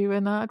test you?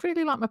 And I'd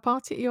really like my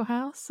party at your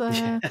house.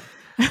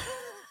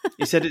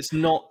 He said it's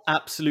not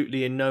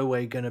absolutely in no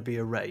way going to be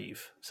a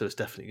rave. So it's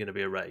definitely going to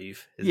be a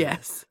rave.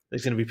 Yes.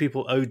 There's going to be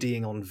people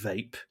ODing on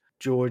vape.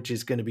 George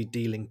is going to be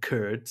dealing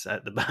curds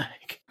out the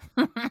back.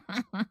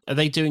 Are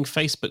they doing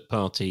Facebook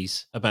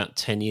parties about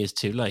 10 years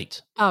too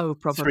late? Oh,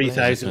 probably.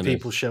 3,000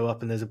 people show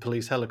up and there's a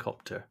police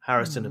helicopter.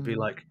 Harrison would be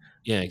like,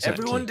 yeah,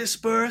 exactly. Everyone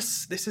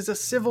disperse. This is a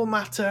civil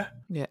matter.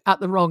 Yeah, at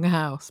the wrong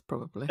house,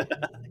 probably.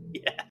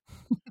 Yeah.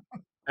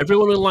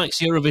 Everyone who likes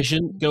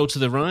Eurovision, go to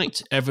the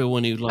right.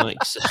 Everyone who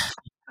likes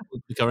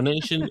the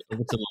coronation,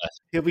 over to the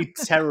left. He'll be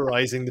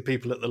terrorising the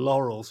people at the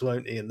Laurels,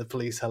 won't he, in the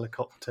police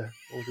helicopter?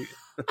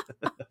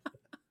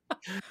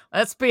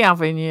 Let's be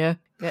having you.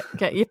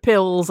 Get your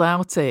pills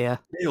out here.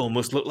 They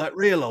almost look like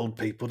real old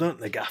people, don't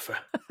they, Gaffer?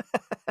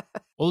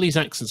 All these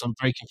accents, I'm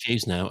very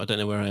confused now. I don't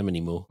know where I am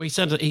anymore. He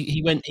said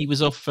he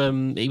was off.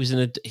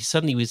 He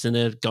suddenly was in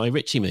a Guy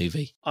Ritchie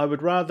movie. I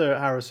would rather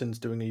Harrison's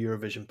doing a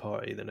Eurovision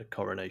party than a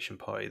coronation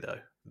party, though.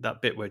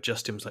 That bit where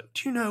Justin was like,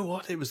 "Do you know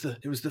what? It was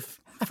the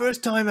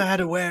first time I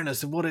had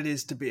awareness of what it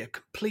is to be a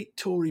complete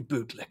Tory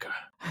bootlicker."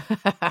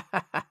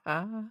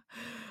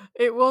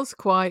 It was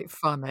quite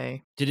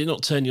funny. Did it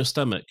not turn your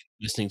stomach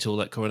listening to all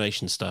that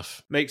coronation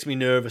stuff? Makes me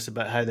nervous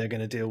about how they're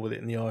going to deal with it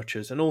in the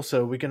Archers. And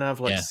also, we're going to have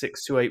like Yeah.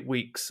 6 to 8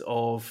 weeks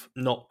of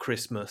not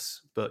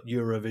Christmas, but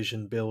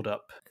Eurovision build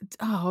up.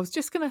 Oh, I was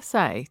just going to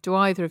say, do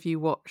either of you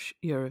watch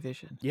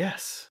Eurovision?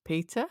 Yes.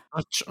 Peter?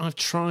 I've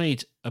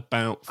tried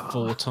about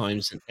 4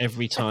 times, and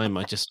every time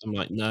I'm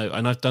like, no.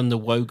 And I've done the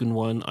Wogan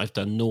one. I've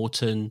done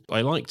Norton. I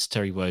liked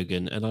Terry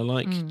Wogan, and I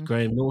like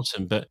Graham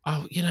Norton. But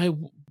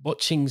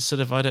watching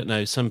sort of, I don't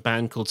know, some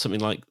band called something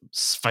like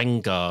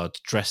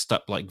Svangard dressed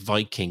up like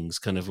Vikings,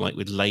 kind of like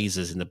with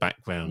lasers in the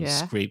background,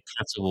 scream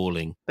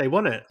caterwauling. They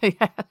won it.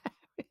 Yeah.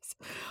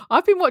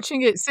 I've been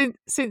watching it since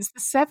the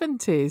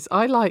 70s.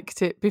 I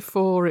liked it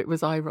before it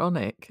was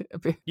ironic.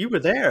 You were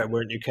there,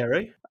 weren't you,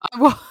 Kerry?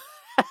 Were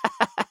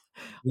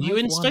you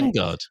in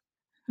Svangard?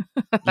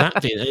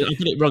 Latvian. I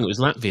got it wrong. It was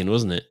Latvian,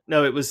 wasn't it?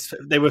 No, it was.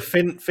 They were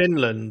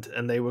Finland,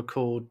 and they were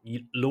called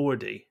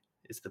Lordi.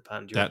 Is the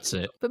band? That's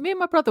it. But me and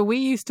my brother, we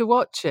used to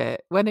watch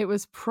it when it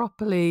was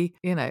properly,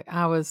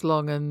 hours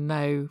long and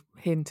no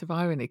hint of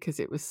irony because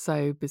it was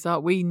so bizarre.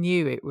 We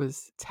knew it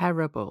was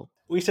terrible.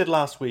 We said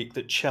last week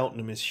that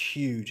Cheltenham is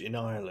huge in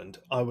Ireland.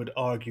 I would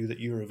argue that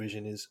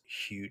Eurovision is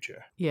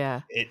huger.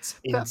 Yeah. It's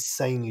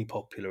insanely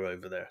popular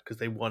over there because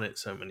they won it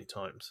so many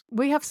times.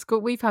 We've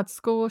had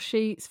score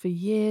sheets for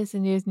years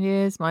and years and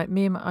years. I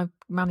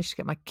managed to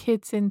get my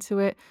kids into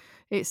it.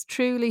 It's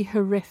truly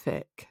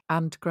horrific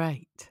and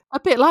great. A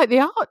bit like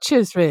the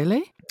Archers,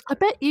 really. I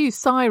bet you,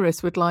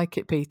 Cyrus, would like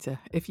it, Peter,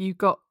 if you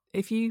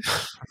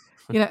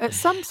at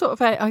some sort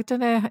of, I don't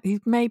know, he's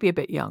maybe a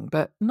bit young,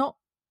 but not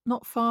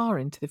far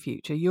into the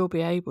future, you'll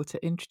be able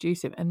to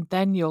introduce him and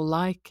then you'll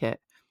like it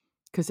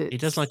because he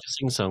does like a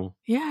sing-song.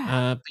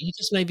 Yeah. But you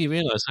just made me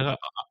realise, I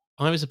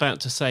was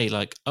about to say,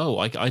 like,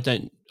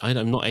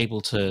 I'm not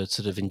able to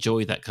sort of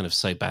enjoy that kind of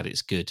so bad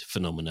it's good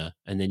phenomena.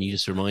 And then you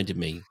just reminded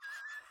me.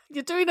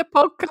 You're doing a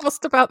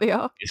podcast about the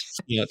Archers.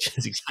 Yeah,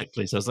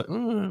 exactly. So I was like,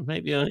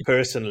 maybe I...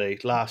 Personally,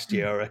 last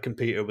year, I reckon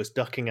Peter was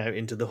ducking out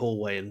into the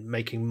hallway and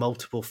making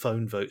multiple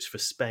phone votes for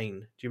Spain.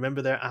 Do you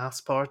remember their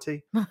ass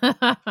party?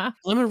 I'm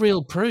a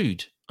real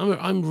prude.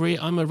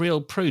 I'm a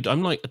real prude.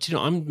 I'm like,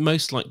 I'm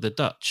most like the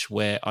Dutch,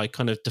 where I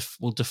kind of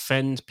will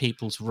defend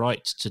people's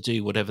right to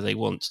do whatever they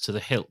want to the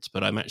hilt,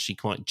 but I'm actually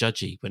quite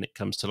judgy when it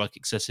comes to like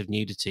excessive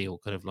nudity or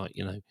kind of like,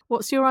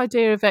 What's your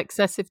idea of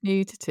excessive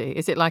nudity?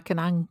 Is it like an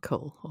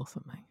ankle or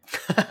something?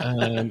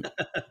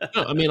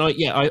 No, I mean,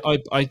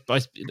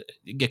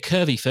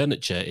 curvy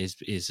furniture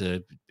is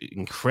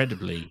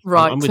incredibly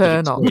right. I'm with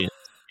turn on.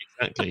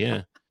 Exactly,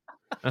 yeah.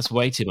 That's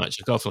way too much.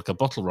 I go off like a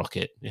bottle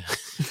rocket. Yeah.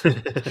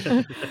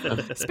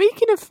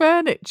 Speaking of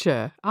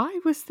furniture,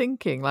 I was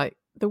thinking, like,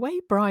 the way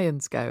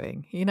Brian's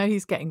going,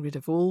 he's getting rid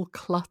of all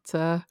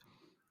clutter.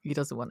 He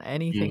doesn't want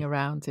anything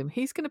around him.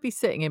 He's going to be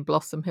sitting in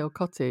Blossom Hill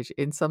Cottage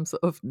in some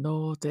sort of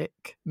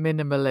Nordic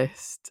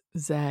minimalist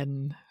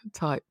Zen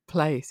type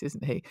place,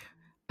 isn't he?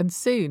 And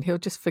soon he'll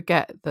just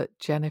forget that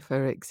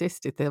Jennifer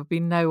existed. There'll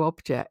be no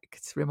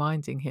objects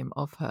reminding him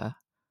of her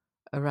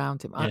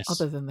around him,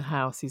 other than the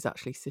house he's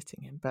actually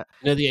sitting in. But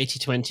the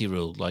 80-20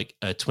 rule, like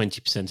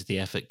 20% of the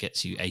effort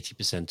gets you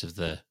 80% of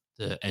the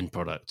end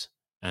product,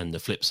 and the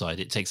flip side,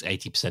 it takes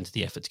 80% of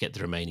the effort to get the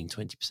remaining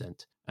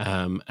 20%.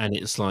 And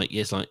it's like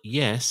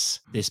yes,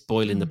 this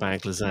boil in the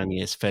bag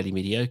lasagna is fairly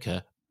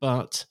mediocre,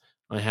 but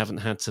I haven't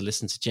had to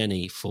listen to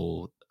Jenny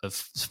for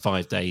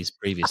 5 days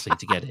previously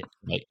to get it.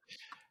 Like,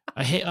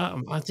 I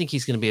think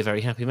he's going to be a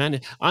very happy man.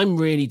 I'm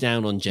really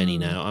down on Jenny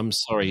now. I'm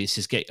sorry.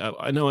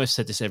 I know I've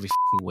said this every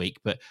week,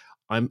 but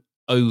I'm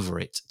over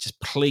it. Just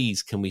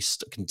please, can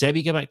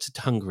Debbie go back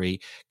to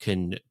Hungary?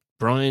 Can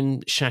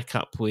Brian shack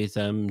up with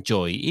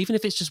Joy, even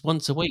if it's just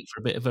once a week for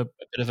a bit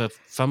of a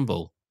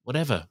fumble,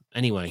 whatever.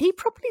 Anyway, he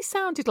probably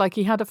sounded like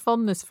he had a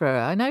fondness for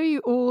her. I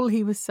know all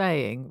he was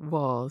saying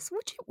was,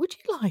 "Would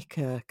you like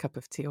a cup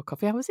of tea or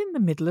coffee?" I was in the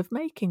middle of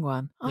making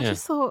one. I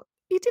just thought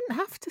he didn't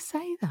have to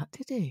say that,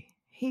 did he?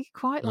 He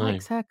quite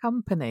likes her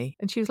company.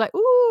 And she was like,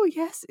 oh,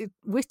 yes,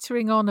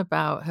 wittering on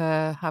about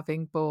her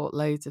having bought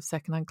loads of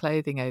secondhand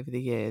clothing over the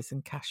years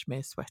and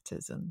cashmere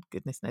sweaters and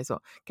goodness knows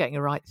what, getting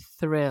a right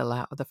thrill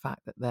out of the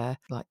fact that they're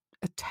like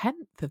a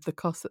tenth of the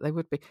cost that they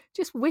would be.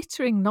 Just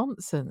wittering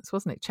nonsense,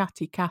 wasn't it?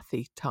 Chatty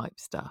Cathy type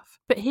stuff.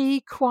 But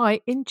he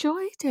quite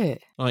enjoyed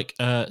it. Like,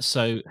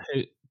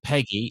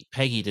 Peggy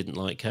didn't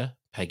like her.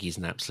 Peggy's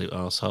an absolute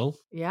arsehole.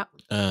 Yeah.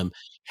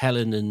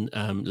 Helen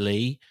and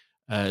Lee.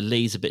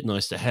 Lee's a bit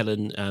nice to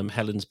Helen.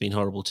 Helen's been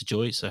horrible to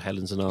Joy, so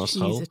Helen's an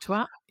arsehole. She's a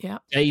twat, yeah.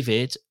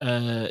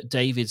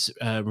 David's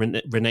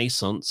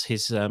renaissance,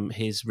 his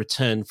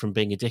return from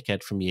being a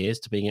dickhead from years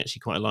to being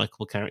actually quite a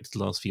likeable character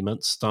the last few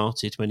months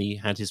started when he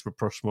had his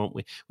rapprochement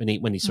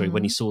when he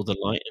saw the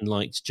light and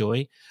liked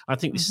Joy. I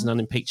think this is an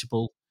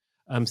unimpeachable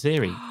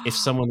theory. If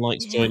someone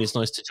likes Joy and is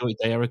nice to Joy,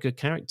 they are a good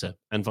character,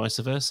 and vice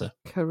versa.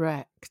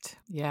 Correct.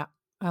 Yeah.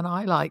 And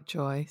I like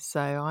Joy, so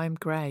I'm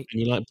great.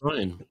 And you like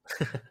Brian.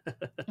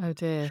 Oh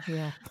dear,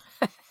 yeah.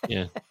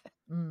 Yeah.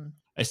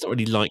 It's not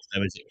really like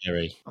though, is it,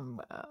 Gary?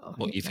 Well,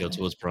 what you feel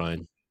towards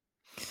Brian?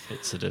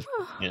 It's sort of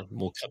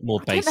more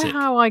I basic. don't know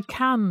how I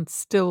can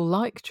still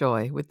like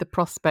Joy with the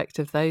prospect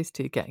of those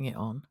two getting it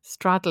on,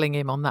 straddling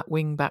him on that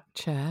wingback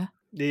chair.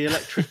 The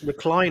electric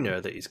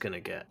recliner that he's going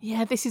to get.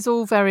 Yeah, this is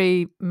all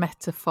very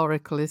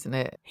metaphorical, isn't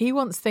it? He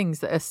wants things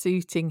that are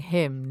suiting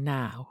him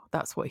now.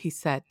 That's what he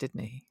said, didn't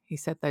he? He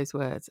said those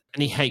words.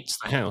 And he hates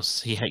the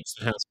house. He hates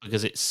the house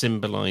because it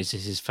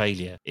symbolises his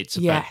failure. It's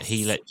about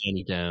he let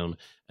Jenny down,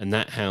 and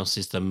that house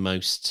is the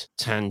most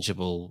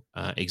tangible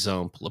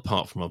example,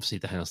 apart from obviously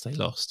the house they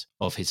lost,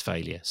 of his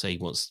failure. So he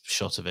wants a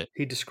shot of it.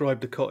 He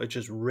described the cottage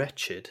as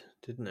wretched,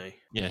 didn't he?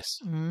 Yes.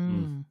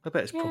 I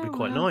bet it's probably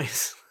quite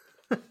nice.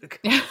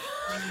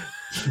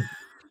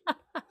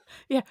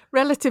 Yeah,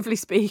 relatively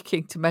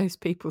speaking to most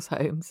people's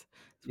homes.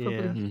 It's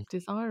probably Yeah.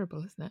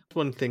 desirable, isn't it?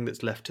 One thing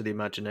that's left to the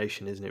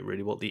imagination, isn't it,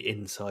 really, what the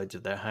insides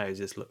of their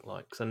houses look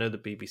like? Because I know the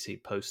BBC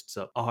posts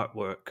up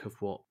artwork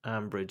of what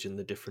Ambridge and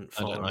the different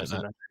I don't like farms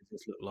and that.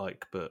 houses look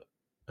like,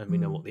 and we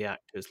know what the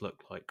actors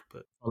look like.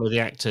 But Follow the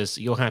actors.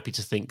 You're happy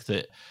to think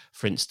that,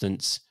 for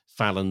instance,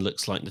 Fallon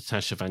looks like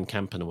Natasha Van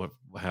Kampen, or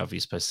however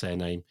you're supposed to say her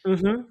name.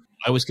 Mm-hmm.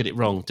 I always get it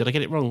wrong. Did I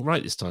get it wrong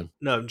right this time?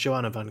 No,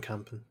 Joanna Van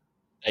Kampen.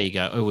 There you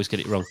go. I always get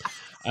it wrong.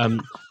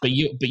 But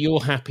you're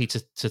happy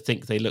to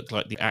think they look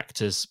like the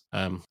actors,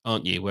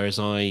 aren't you? Whereas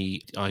I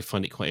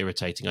find it quite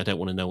irritating. I don't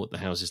want to know what the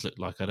houses look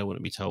like. I don't want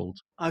to be told.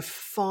 I've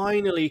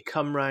finally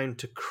come round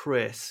to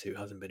Chris, who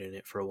hasn't been in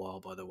it for a while,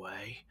 by the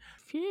way.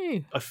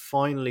 Phew. I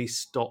finally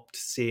stopped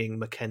seeing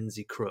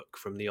Mackenzie Crook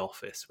from The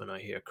Office when I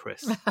hear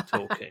Chris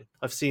talking.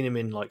 I've seen him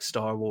in like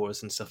Star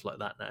Wars and stuff like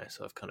that now,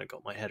 so I've kind of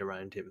got my head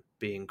around him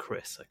being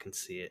Chris. I can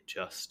see it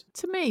just.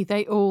 To me,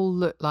 they all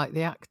look like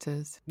the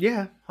actors.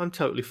 Yeah, I'm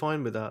totally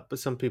fine with that, but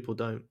some people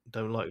don't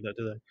like that,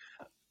 do they?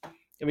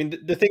 I mean,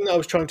 the thing that I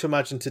was trying to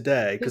imagine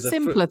today, It's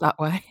simpler that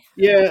way.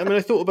 Yeah, I mean,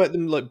 I thought about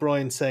them like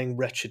Brian saying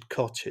 "wretched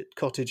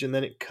cottage," and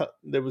then it cut.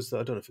 There was,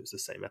 I don't know if it was the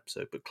same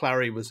episode, but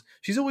Clary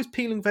she's always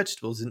peeling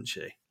vegetables, isn't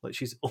she? Like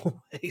she's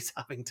always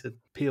having to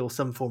peel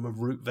some form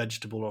of root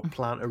vegetable, or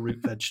plant a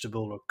root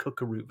vegetable, or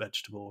cook a root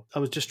vegetable. I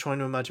was just trying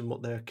to imagine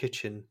what their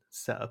kitchen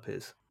setup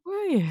is.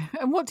 Were you?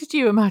 And what did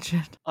you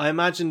imagine? I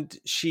imagined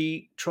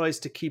she tries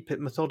to keep it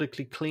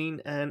methodically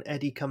clean, and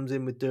Eddie comes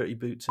in with dirty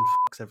boots and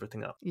fucks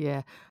everything up.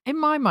 Yeah. In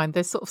my mind,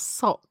 there's sort of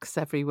socks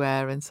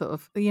everywhere and sort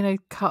of,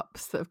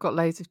 cups that have got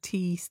loads of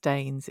tea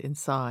stains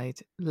inside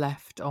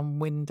left on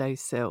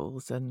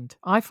windowsills. And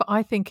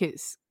I think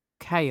it's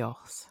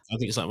chaos. I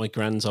think it's like my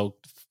grand's old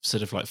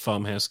sort of like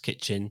farmhouse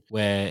kitchen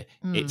where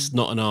it's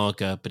not an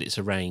Aga, but it's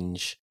a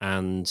range,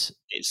 and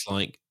it's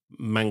like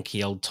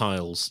manky old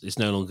tiles. It's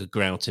no longer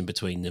grout in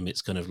between them.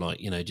 It's kind of like,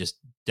 just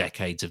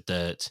decades of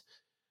dirt.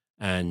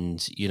 And,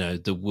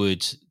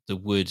 the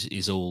wood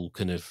is all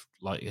kind of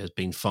like has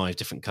been 5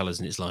 different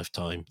colours in its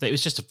lifetime. It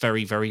was just a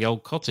very, very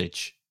old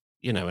cottage,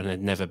 and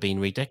had never been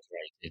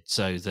redecorated.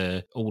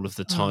 So all of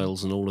the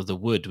tiles and all of the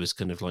wood was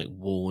kind of like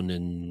worn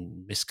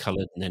and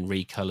miscoloured and then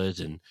recoloured,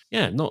 and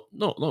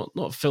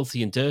not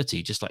filthy and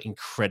dirty, just like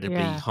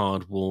incredibly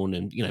hard worn,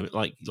 and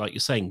like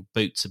you're saying,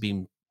 boots have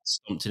been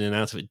stomped in and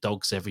out of it,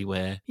 dogs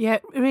everywhere. Yeah,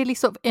 really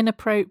sort of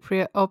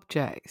inappropriate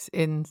objects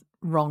in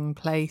wrong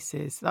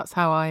places. That's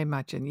how I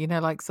imagine.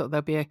 Like sort of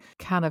there'll be a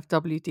can of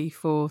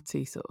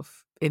WD-40 sort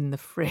of in the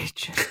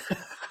fridge.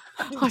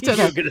 I don't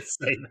know. You were going to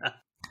say that.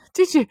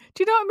 Did you?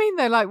 Do you know what I mean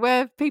though? Like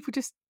where people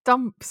just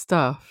dump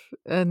stuff,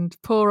 and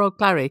poor old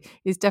Clary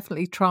is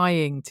definitely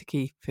trying to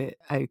keep it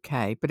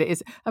okay, but it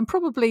is, and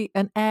probably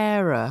an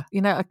error,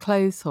 a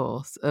clothes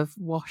horse of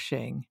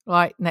washing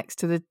right next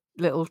to the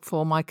little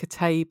Formica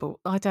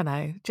table. I don't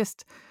know,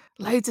 just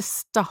loads of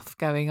stuff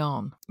going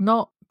on.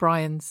 Not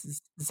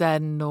Brian's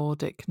Zen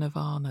Nordic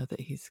Nirvana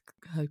that he's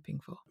hoping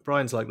for.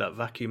 Brian's like that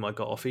vacuum I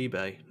got off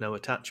eBay, no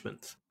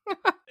attachments.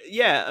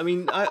 Yeah, I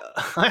mean, I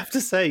have to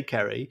say,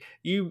 Kerry,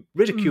 you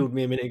ridiculed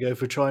me a minute ago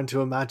for trying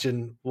to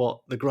imagine what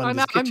the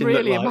Grundy's kitchen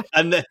really looked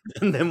like,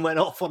 and then went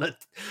off on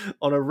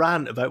a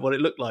rant about what it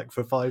looked like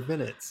for 5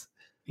 minutes.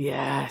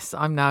 Yes,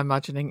 I'm now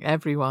imagining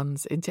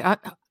everyone's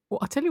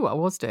I'll tell you what I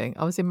was doing.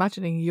 I was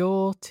imagining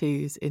your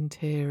two's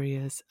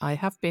interiors. I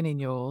have been in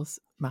yours,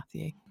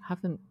 Matthew. I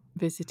haven't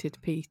visited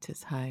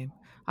Peter's home.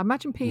 I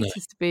imagine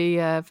Peter's to be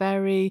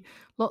very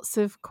lots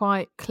of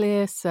quite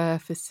clear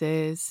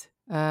surfaces,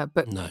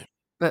 but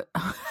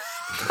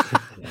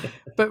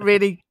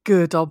really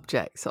good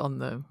objects on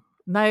them.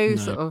 No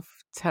sort of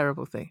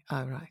terrible thing.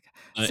 Oh right,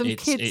 some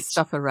kids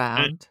stuff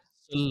around.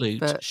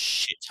 Absolute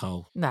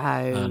shithole.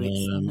 No,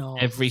 it's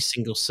not. Every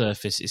single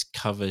surface is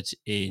covered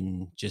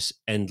in just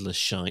endless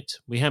shite.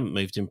 We haven't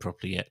moved in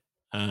properly yet,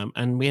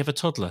 and we have a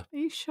toddler. Are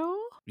you sure?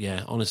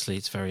 Yeah, honestly,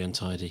 it's very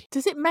untidy.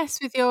 Does it mess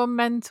with your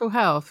mental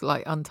health,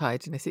 like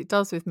untidiness? It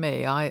does with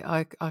me.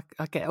 I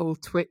get all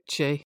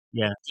twitchy.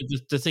 Yeah.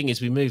 The thing is,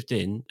 we moved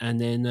in,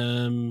 and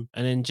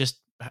then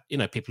just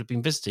people have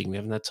been visiting. We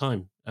haven't had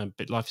time,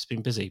 but life has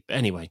been busy. But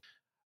anyway,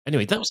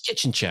 that was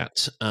kitchen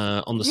chat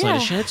on the Cider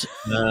Shed.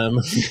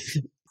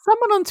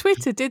 Someone on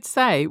Twitter did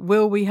say,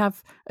 "Will we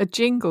have a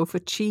jingle for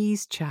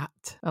cheese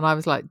chat?" And I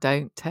was like,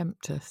 "Don't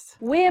tempt us."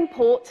 We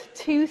import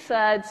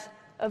 2/3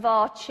 of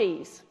our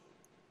cheese.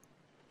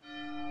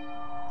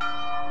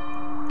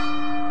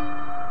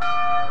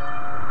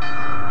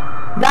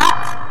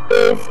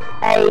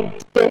 a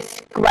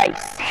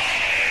disgrace.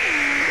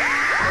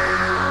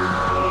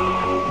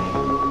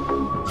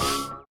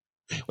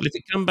 Well, if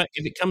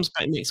it comes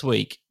back next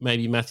week,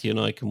 maybe Matthew and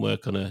I can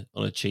work on a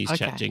cheese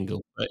chat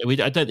jingle. But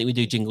I don't think we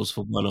do jingles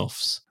for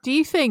one-offs. Do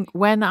you think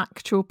when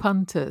actual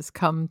punters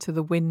come to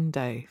the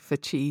window for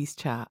cheese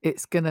chat,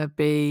 it's going to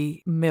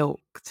be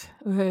milked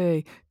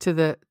to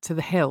the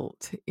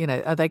hilt? You know,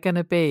 are we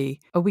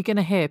going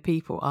to hear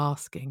people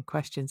asking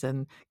questions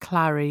and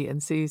Clary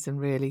and Susan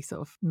really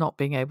sort of not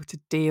being able to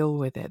deal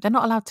with it? They're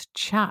not allowed to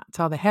chat,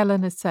 are they?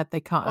 Helen has said they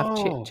can't have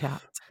chit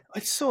chat. I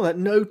saw that,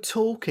 no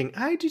talking.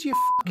 How did you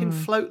fucking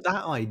float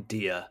that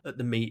idea at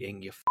the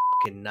meeting, you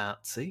fucking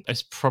Nazi?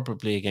 It's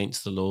probably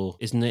against the law,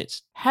 isn't it?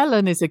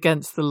 Helen is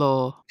against the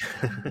law.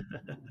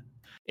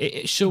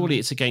 Surely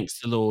it's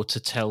against the law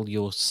to tell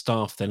your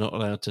staff they're not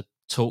allowed to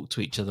talk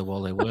to each other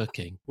while they're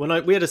working.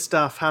 We had a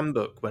staff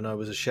handbook when I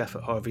was a chef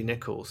at Harvey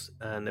Nichols,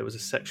 and there was a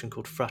section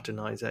called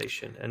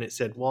fraternisation, and it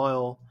said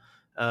while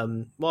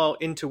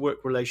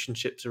inter-work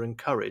relationships are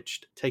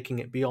encouraged, taking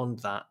it beyond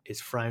that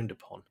is frowned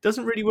upon.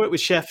 Doesn't really work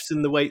with chefs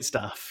and the wait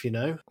staff, you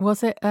know.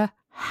 Was it a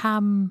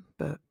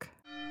handbook?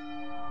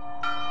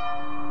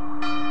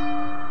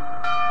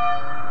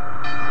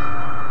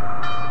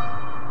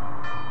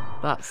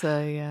 That's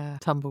a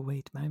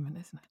tumbleweed moment,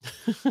 isn't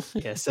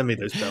it? Yeah, send me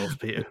those bells,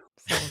 Peter.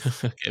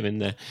 Get them in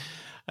there.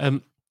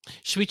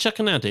 Should we chuck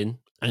an ad in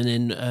and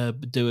then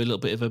do a little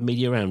bit of a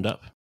media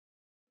roundup?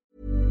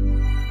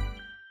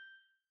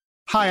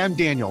 Hi, I'm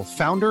Daniel,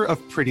 founder of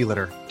Pretty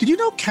Litter. Did you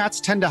know cats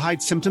tend to hide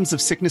symptoms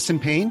of sickness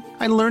and pain?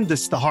 I learned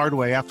this the hard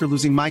way after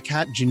losing my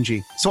cat,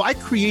 Gingy. So I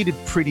created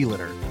Pretty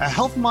Litter, a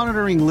health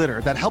monitoring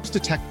litter that helps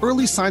detect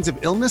early signs of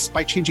illness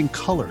by changing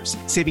colors,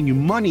 saving you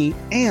money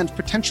and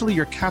potentially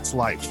your cat's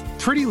life.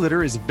 Pretty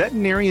Litter is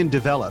veterinarian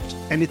developed,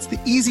 and it's the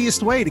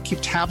easiest way to keep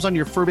tabs on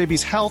your fur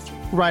baby's health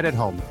right at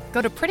home.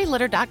 Go to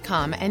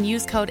prettylitter.com and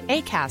use code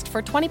ACAST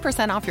for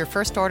 20% off your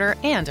first order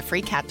and a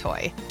free cat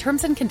toy.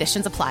 Terms and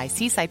conditions apply.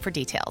 See site for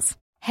details.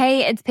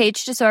 Hey, it's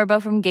Paige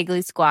DeSorbo from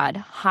Giggly Squad.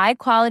 High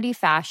quality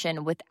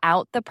fashion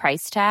without the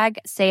price tag.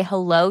 Say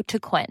hello to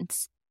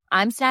Quince.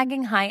 I'm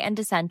snagging high-end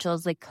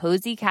essentials like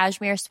cozy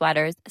cashmere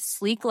sweaters,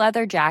 sleek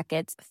leather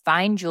jackets,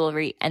 fine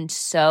jewelry, and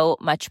so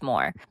much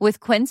more. With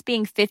Quince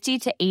being 50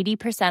 to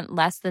 80%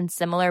 less than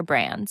similar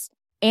brands.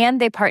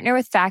 And they partner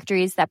with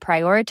factories that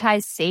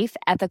prioritize safe,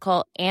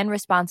 ethical, and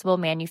responsible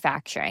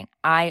manufacturing.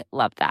 I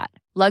love that.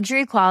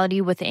 Luxury quality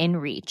within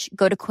reach.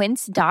 Go to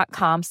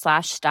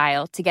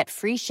quince.com/style to get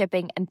free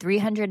shipping and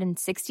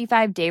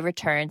 365-day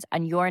returns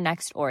on your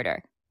next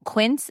order.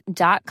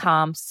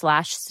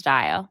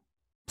 Quince.com/style.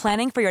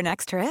 Planning for your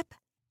next trip?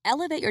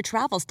 Elevate your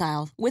travel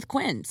style with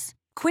Quince.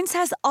 Quince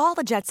has all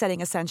the jet-setting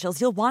essentials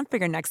you'll want for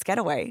your next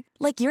getaway,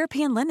 like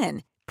European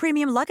linen,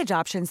 premium luggage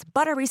options,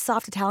 buttery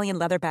soft Italian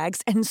leather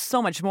bags, and so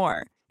much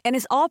more. And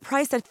is all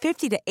priced at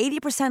 50 to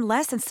 80%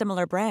 less than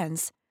similar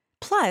brands.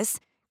 Plus,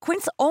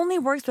 Quince only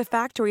works with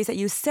factories that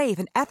use safe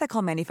and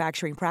ethical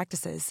manufacturing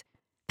practices.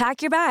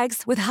 Pack your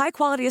bags with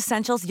high-quality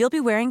essentials you'll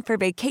be wearing for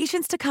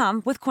vacations to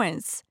come with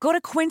Quince. Go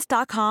to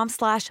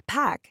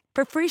quince.com/pack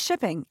for free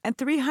shipping and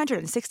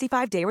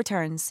 365-day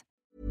returns.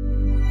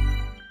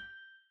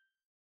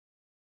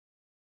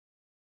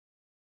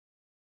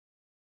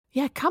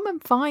 Yeah, come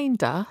and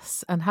find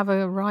us and have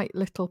a right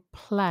little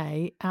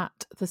play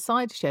at the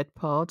Cider Shed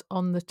Pod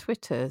on the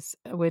Twitters.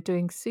 We're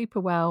doing super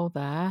well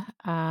there,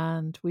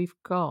 and we've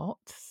got,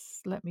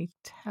 let me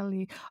tell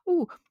you,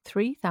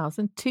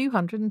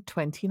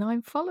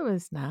 3,229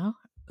 followers now.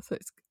 So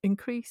it's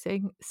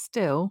increasing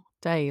still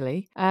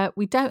daily.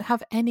 We don't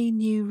have any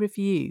new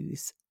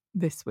reviews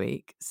this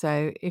week.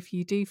 So if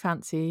you do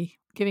fancy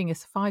giving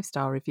us a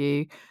 5-star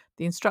review,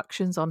 the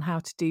instructions on how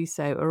to do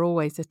so are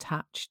always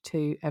attached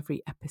to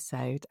every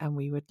episode, and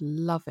we would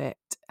love it.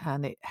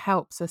 And it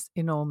helps us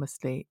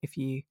enormously if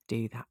you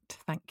do that.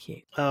 Thank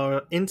you.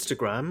 Our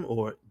Instagram,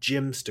 or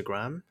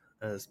Jimstagram,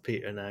 as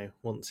Peter now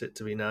wants it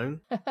to be known,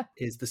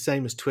 is the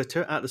same as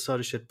Twitter, at the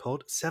Cider Shed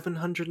Pod.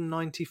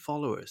 790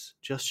 followers,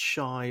 just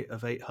shy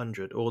of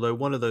 800. Although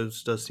one of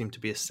those does seem to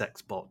be a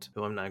sex bot,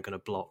 who I'm now going to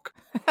block.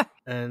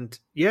 And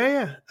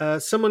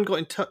someone got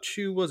in touch.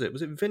 Who was it?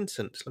 Was it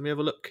Vincent? Let me have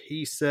a look.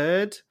 He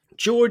said,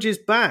 George is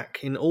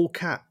back, in all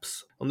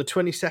caps, on the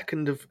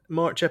 22nd of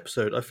March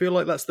episode. I feel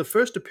like that's the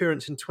first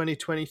appearance in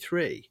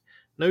 2023.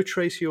 No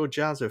Tracy or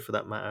Jazzer, for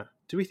that matter.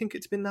 Do we think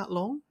it's been that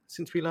long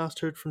since we last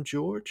heard from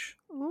George?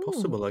 Ooh.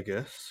 Possible, I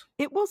guess.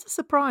 It was a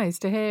surprise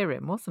to hear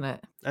him, wasn't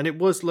it? And it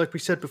was, like we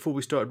said before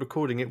we started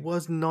recording, it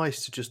was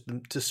nice to just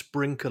to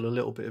sprinkle a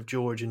little bit of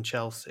George and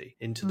Chelsea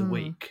into the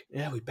week.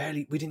 Yeah, we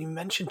didn't even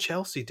mention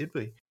Chelsea, did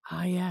we?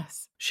 Ah,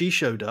 yes. She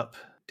showed up,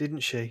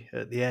 didn't she,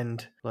 at the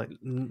end? Like,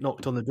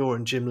 knocked on the door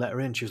and Jim let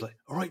her in. She was like,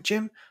 all right,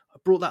 Jim, I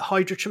brought that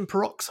hydrogen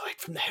peroxide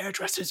from the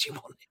hairdressers you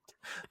wanted.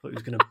 Thought he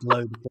was going to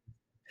blow the place.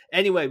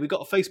 Anyway, we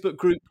got a Facebook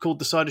group called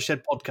the Cider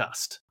Shed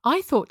Podcast.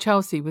 I thought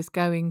Chelsea was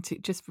going to,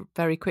 just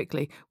very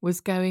quickly, was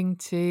going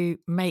to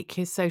make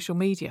his social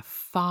media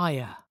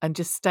fire and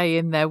just stay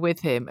in there with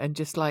him and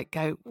just like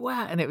go,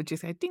 wow. And it would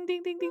just go ding,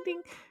 ding, ding, ding,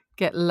 ding,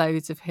 get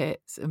loads of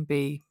hits and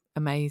be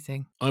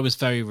amazing. I was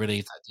very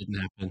relieved that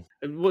didn't happen.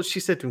 And what she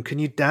said to him, can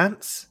you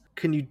dance?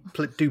 Can you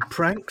do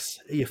pranks?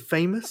 Are you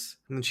famous?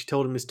 And then she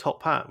told him his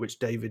top hat, which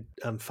David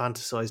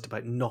fantasized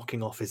about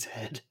knocking off his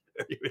head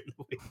earlier in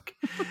the week.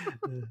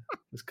 It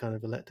was kind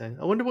of a letdown.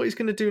 I wonder what he's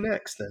going to do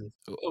next then.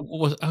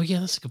 Oh,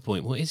 yeah, that's a good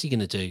point. What is he going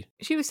to do?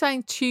 She was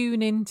saying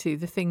tune into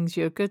the things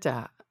you're good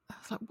at. I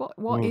was like,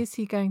 what is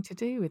he going to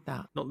do with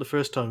that? Not the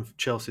first time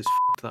Chelsea's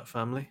f***ed that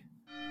family.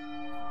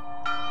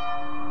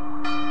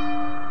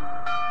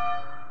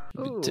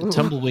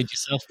 Tumbleweed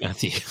yourself,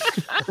 Matthew.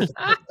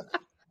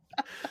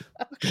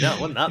 That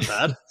wasn't that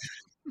bad.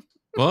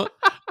 What?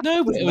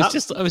 No, but no,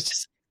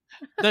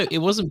 it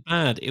wasn't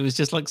bad. It was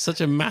just like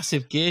such a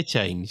massive gear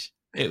change.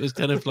 It was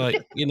kind of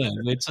like,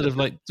 we'd sort of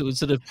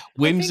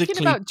whimsically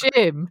thinking about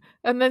Jim,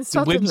 and then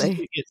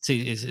suddenly,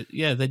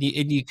 then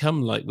you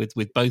come like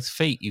with both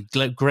feet. You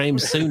Graham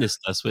Souness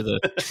us with a.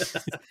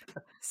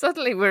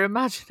 Suddenly, we're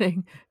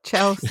imagining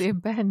Chelsea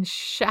and Ben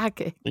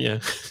shagging. Yeah.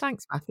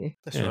 Thanks, Matthew.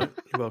 That's right.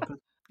 You're welcome.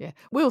 Yeah,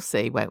 we'll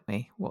see, won't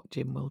we, what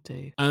Jim will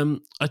do.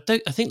 I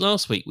think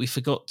last week we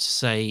forgot to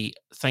say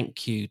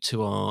thank you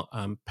to our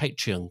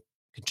Patreon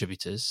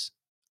contributors.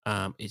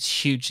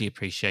 It's hugely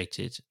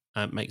appreciated.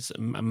 Makes a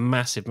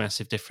massive,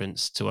 massive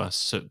difference to us.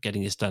 So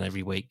getting this done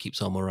every week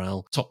keeps our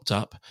morale topped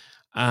up.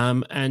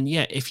 And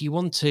yeah, if you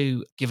want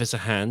to give us a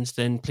hand,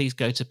 then please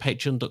go to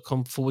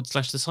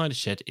patreon.com/The Cider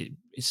Shed.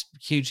 It's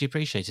hugely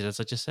appreciated, as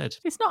I just said.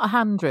 It's not a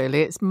hand,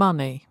 really. It's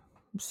money.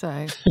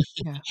 So,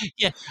 yeah.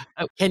 Yeah.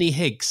 Kenny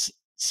Higgs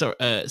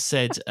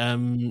said,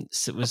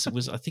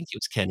 was I think it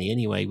was Kenny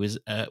anyway, was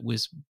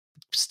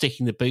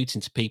sticking the boot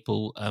into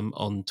people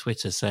on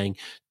Twitter saying,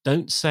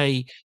 don't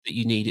say that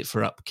you need it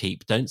for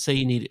upkeep. Don't say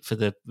you need it for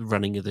the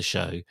running of the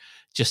show.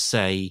 Just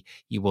say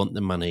you want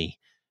the money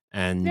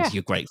and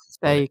you're grateful for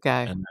there it. you go.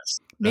 And that's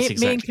me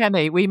exactly. And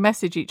Kenny, we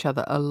message each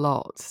other a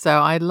lot. So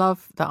I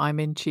love that I'm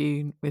in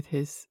tune with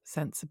his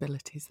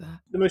sensibilities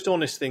there. The most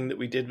honest thing that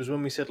we did was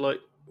when we said, like,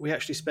 we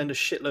actually spend a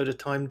shitload of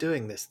time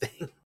doing this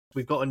thing.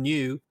 We've got a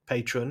new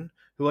patron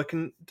who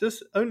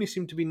does only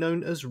seem to be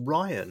known as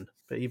Ryan,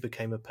 but he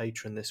became a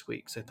patron this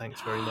week. So thanks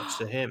very much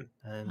to him.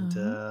 And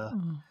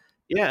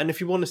and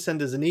if you want to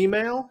send us an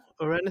email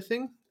or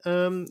anything,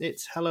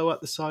 it's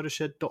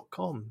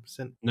hello@thecidershed.com.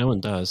 No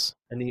one does.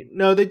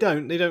 No, they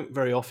don't. They don't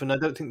very often. I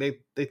don't think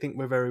they think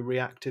we're very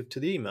reactive to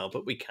the email,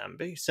 but we can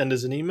be. Send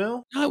us an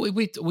email. No,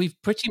 we've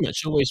pretty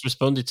much always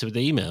responded to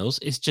the emails.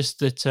 It's just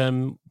that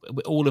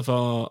all of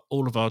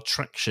our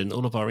traction,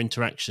 all of our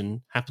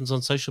interaction happens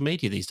on social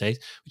media these days,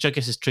 which I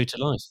guess is true to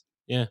life.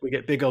 Yeah, we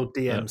get big old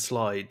DM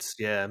slides.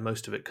 Yeah,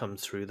 most of it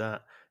comes through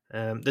that.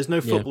 There's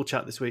no football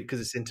chat this week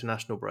because it's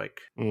international break.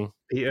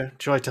 Peter,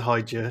 try to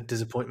hide your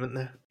disappointment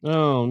there.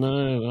 Oh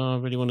no, I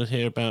really want to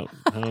hear about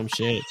how I'm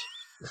shit.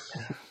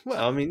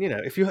 Well, I mean,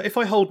 if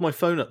I hold my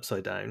phone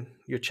upside down,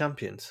 you're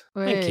champions.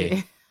 Thank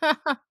you.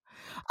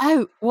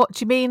 Oh, what do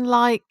you mean?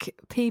 Like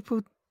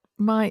people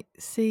might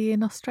see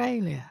in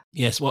Australia?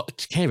 Yes, well,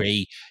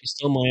 Kerry is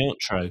still my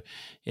outro.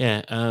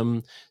 Yeah,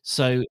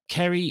 so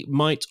Kerry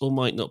might or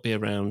might not be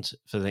around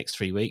for the next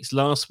 3 weeks.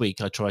 Last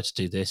week I tried to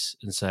do this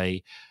and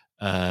say,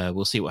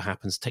 we'll see what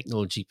happens,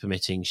 technology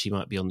permitting. She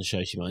might be on the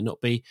show, she might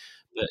not be.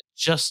 But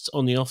just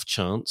on the off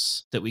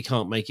chance that we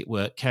can't make it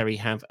work, Kerry,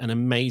 have an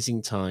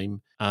amazing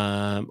time.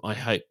 I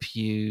hope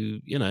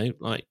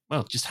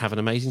just have an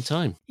amazing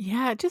time.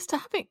 Yeah, just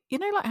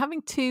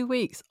having 2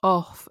 weeks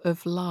off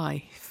of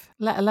life,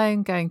 let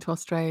alone going to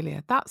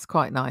Australia. That's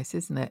quite nice,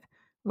 isn't it?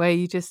 Where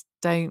you just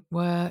don't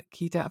work,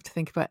 you don't have to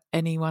think about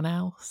anyone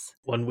else.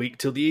 1 week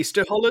till the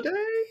Easter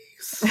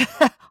holidays.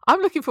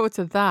 I'm looking forward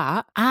to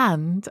that,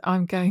 and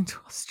I'm going to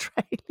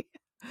Australia.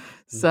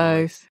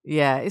 So,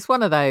 yeah, it's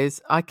one of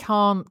those. I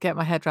can't get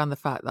my head around the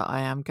fact that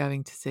I am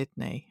going to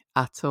Sydney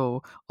at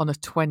all on a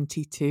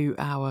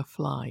 22-hour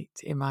flight.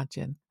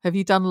 Imagine. Have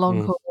you done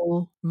long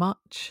haul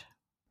much?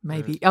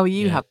 Maybe.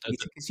 You have,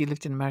 because you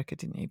lived in America,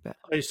 didn't you? But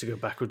I used to go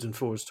backwards and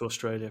forwards to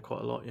Australia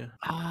quite a lot, yeah.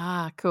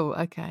 Ah, cool.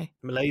 Okay.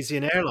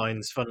 Malaysian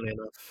Airlines, funnily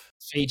enough.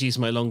 Fiji's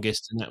my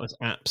longest, and that was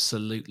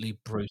absolutely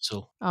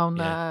brutal. Oh,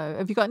 no. Yeah.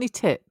 Have you got any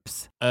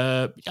tips?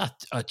 I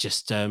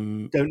just...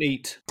 Don't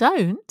eat.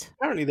 Don't?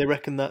 Apparently they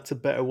reckon that's a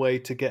better way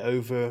to get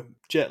over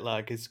jet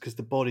lag, is because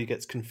the body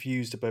gets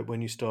confused about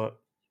when you start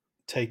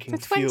taking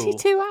fuel. For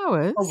 22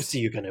 hours? Obviously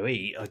you're going to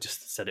eat. I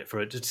just said it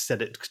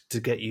to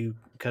get you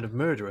kind of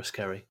murderous,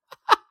 Kerry.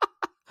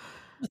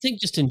 I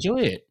think just enjoy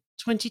it.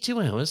 22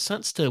 hours,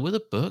 sat still with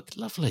a book,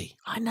 lovely.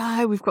 I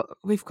know,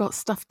 we've got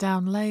stuff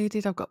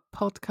downloaded. I've got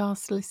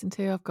podcasts to listen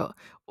to. I've got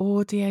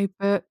audio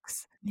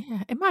books.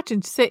 Yeah,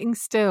 imagine sitting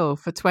still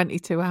for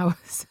 22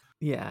 hours.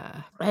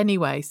 Yeah.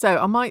 Anyway, so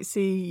I might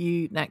see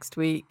you next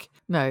week.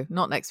 No,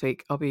 not next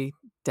week. I'll be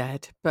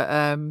dead. But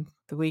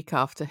the week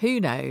after, who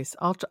knows?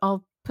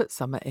 I'll put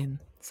some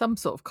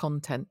sort of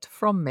content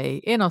from me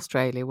in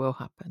Australia will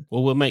happen.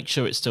 Well, we'll make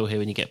sure it's still here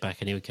when you get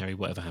back anyway, Kerry,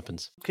 whatever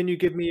happens. Can you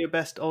give me your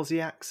best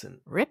Aussie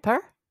accent?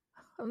 Ripper?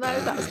 Oh, no,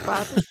 that was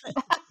bad, isn't it?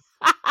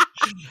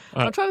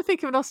 I'm trying to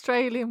think of an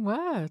Australian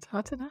word.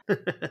 I don't know.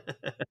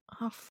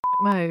 Oh,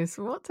 knows.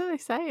 What do they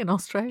say in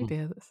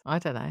Australia? I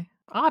don't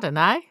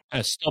know.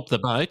 Stop the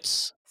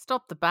boats.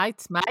 Stop the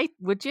boats, mate,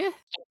 would you?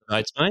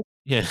 Boats, mate.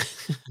 Yeah.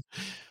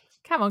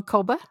 Come on,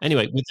 Cobber.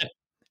 Anyway,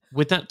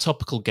 with that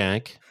topical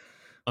gag,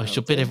 I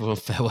shall bid everyone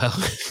farewell.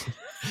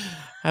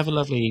 Have a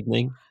lovely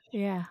evening.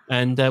 Yeah.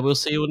 And we'll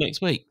see you all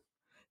next week.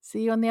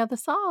 See you on the other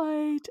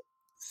side.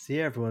 See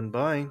you, everyone.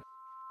 Bye.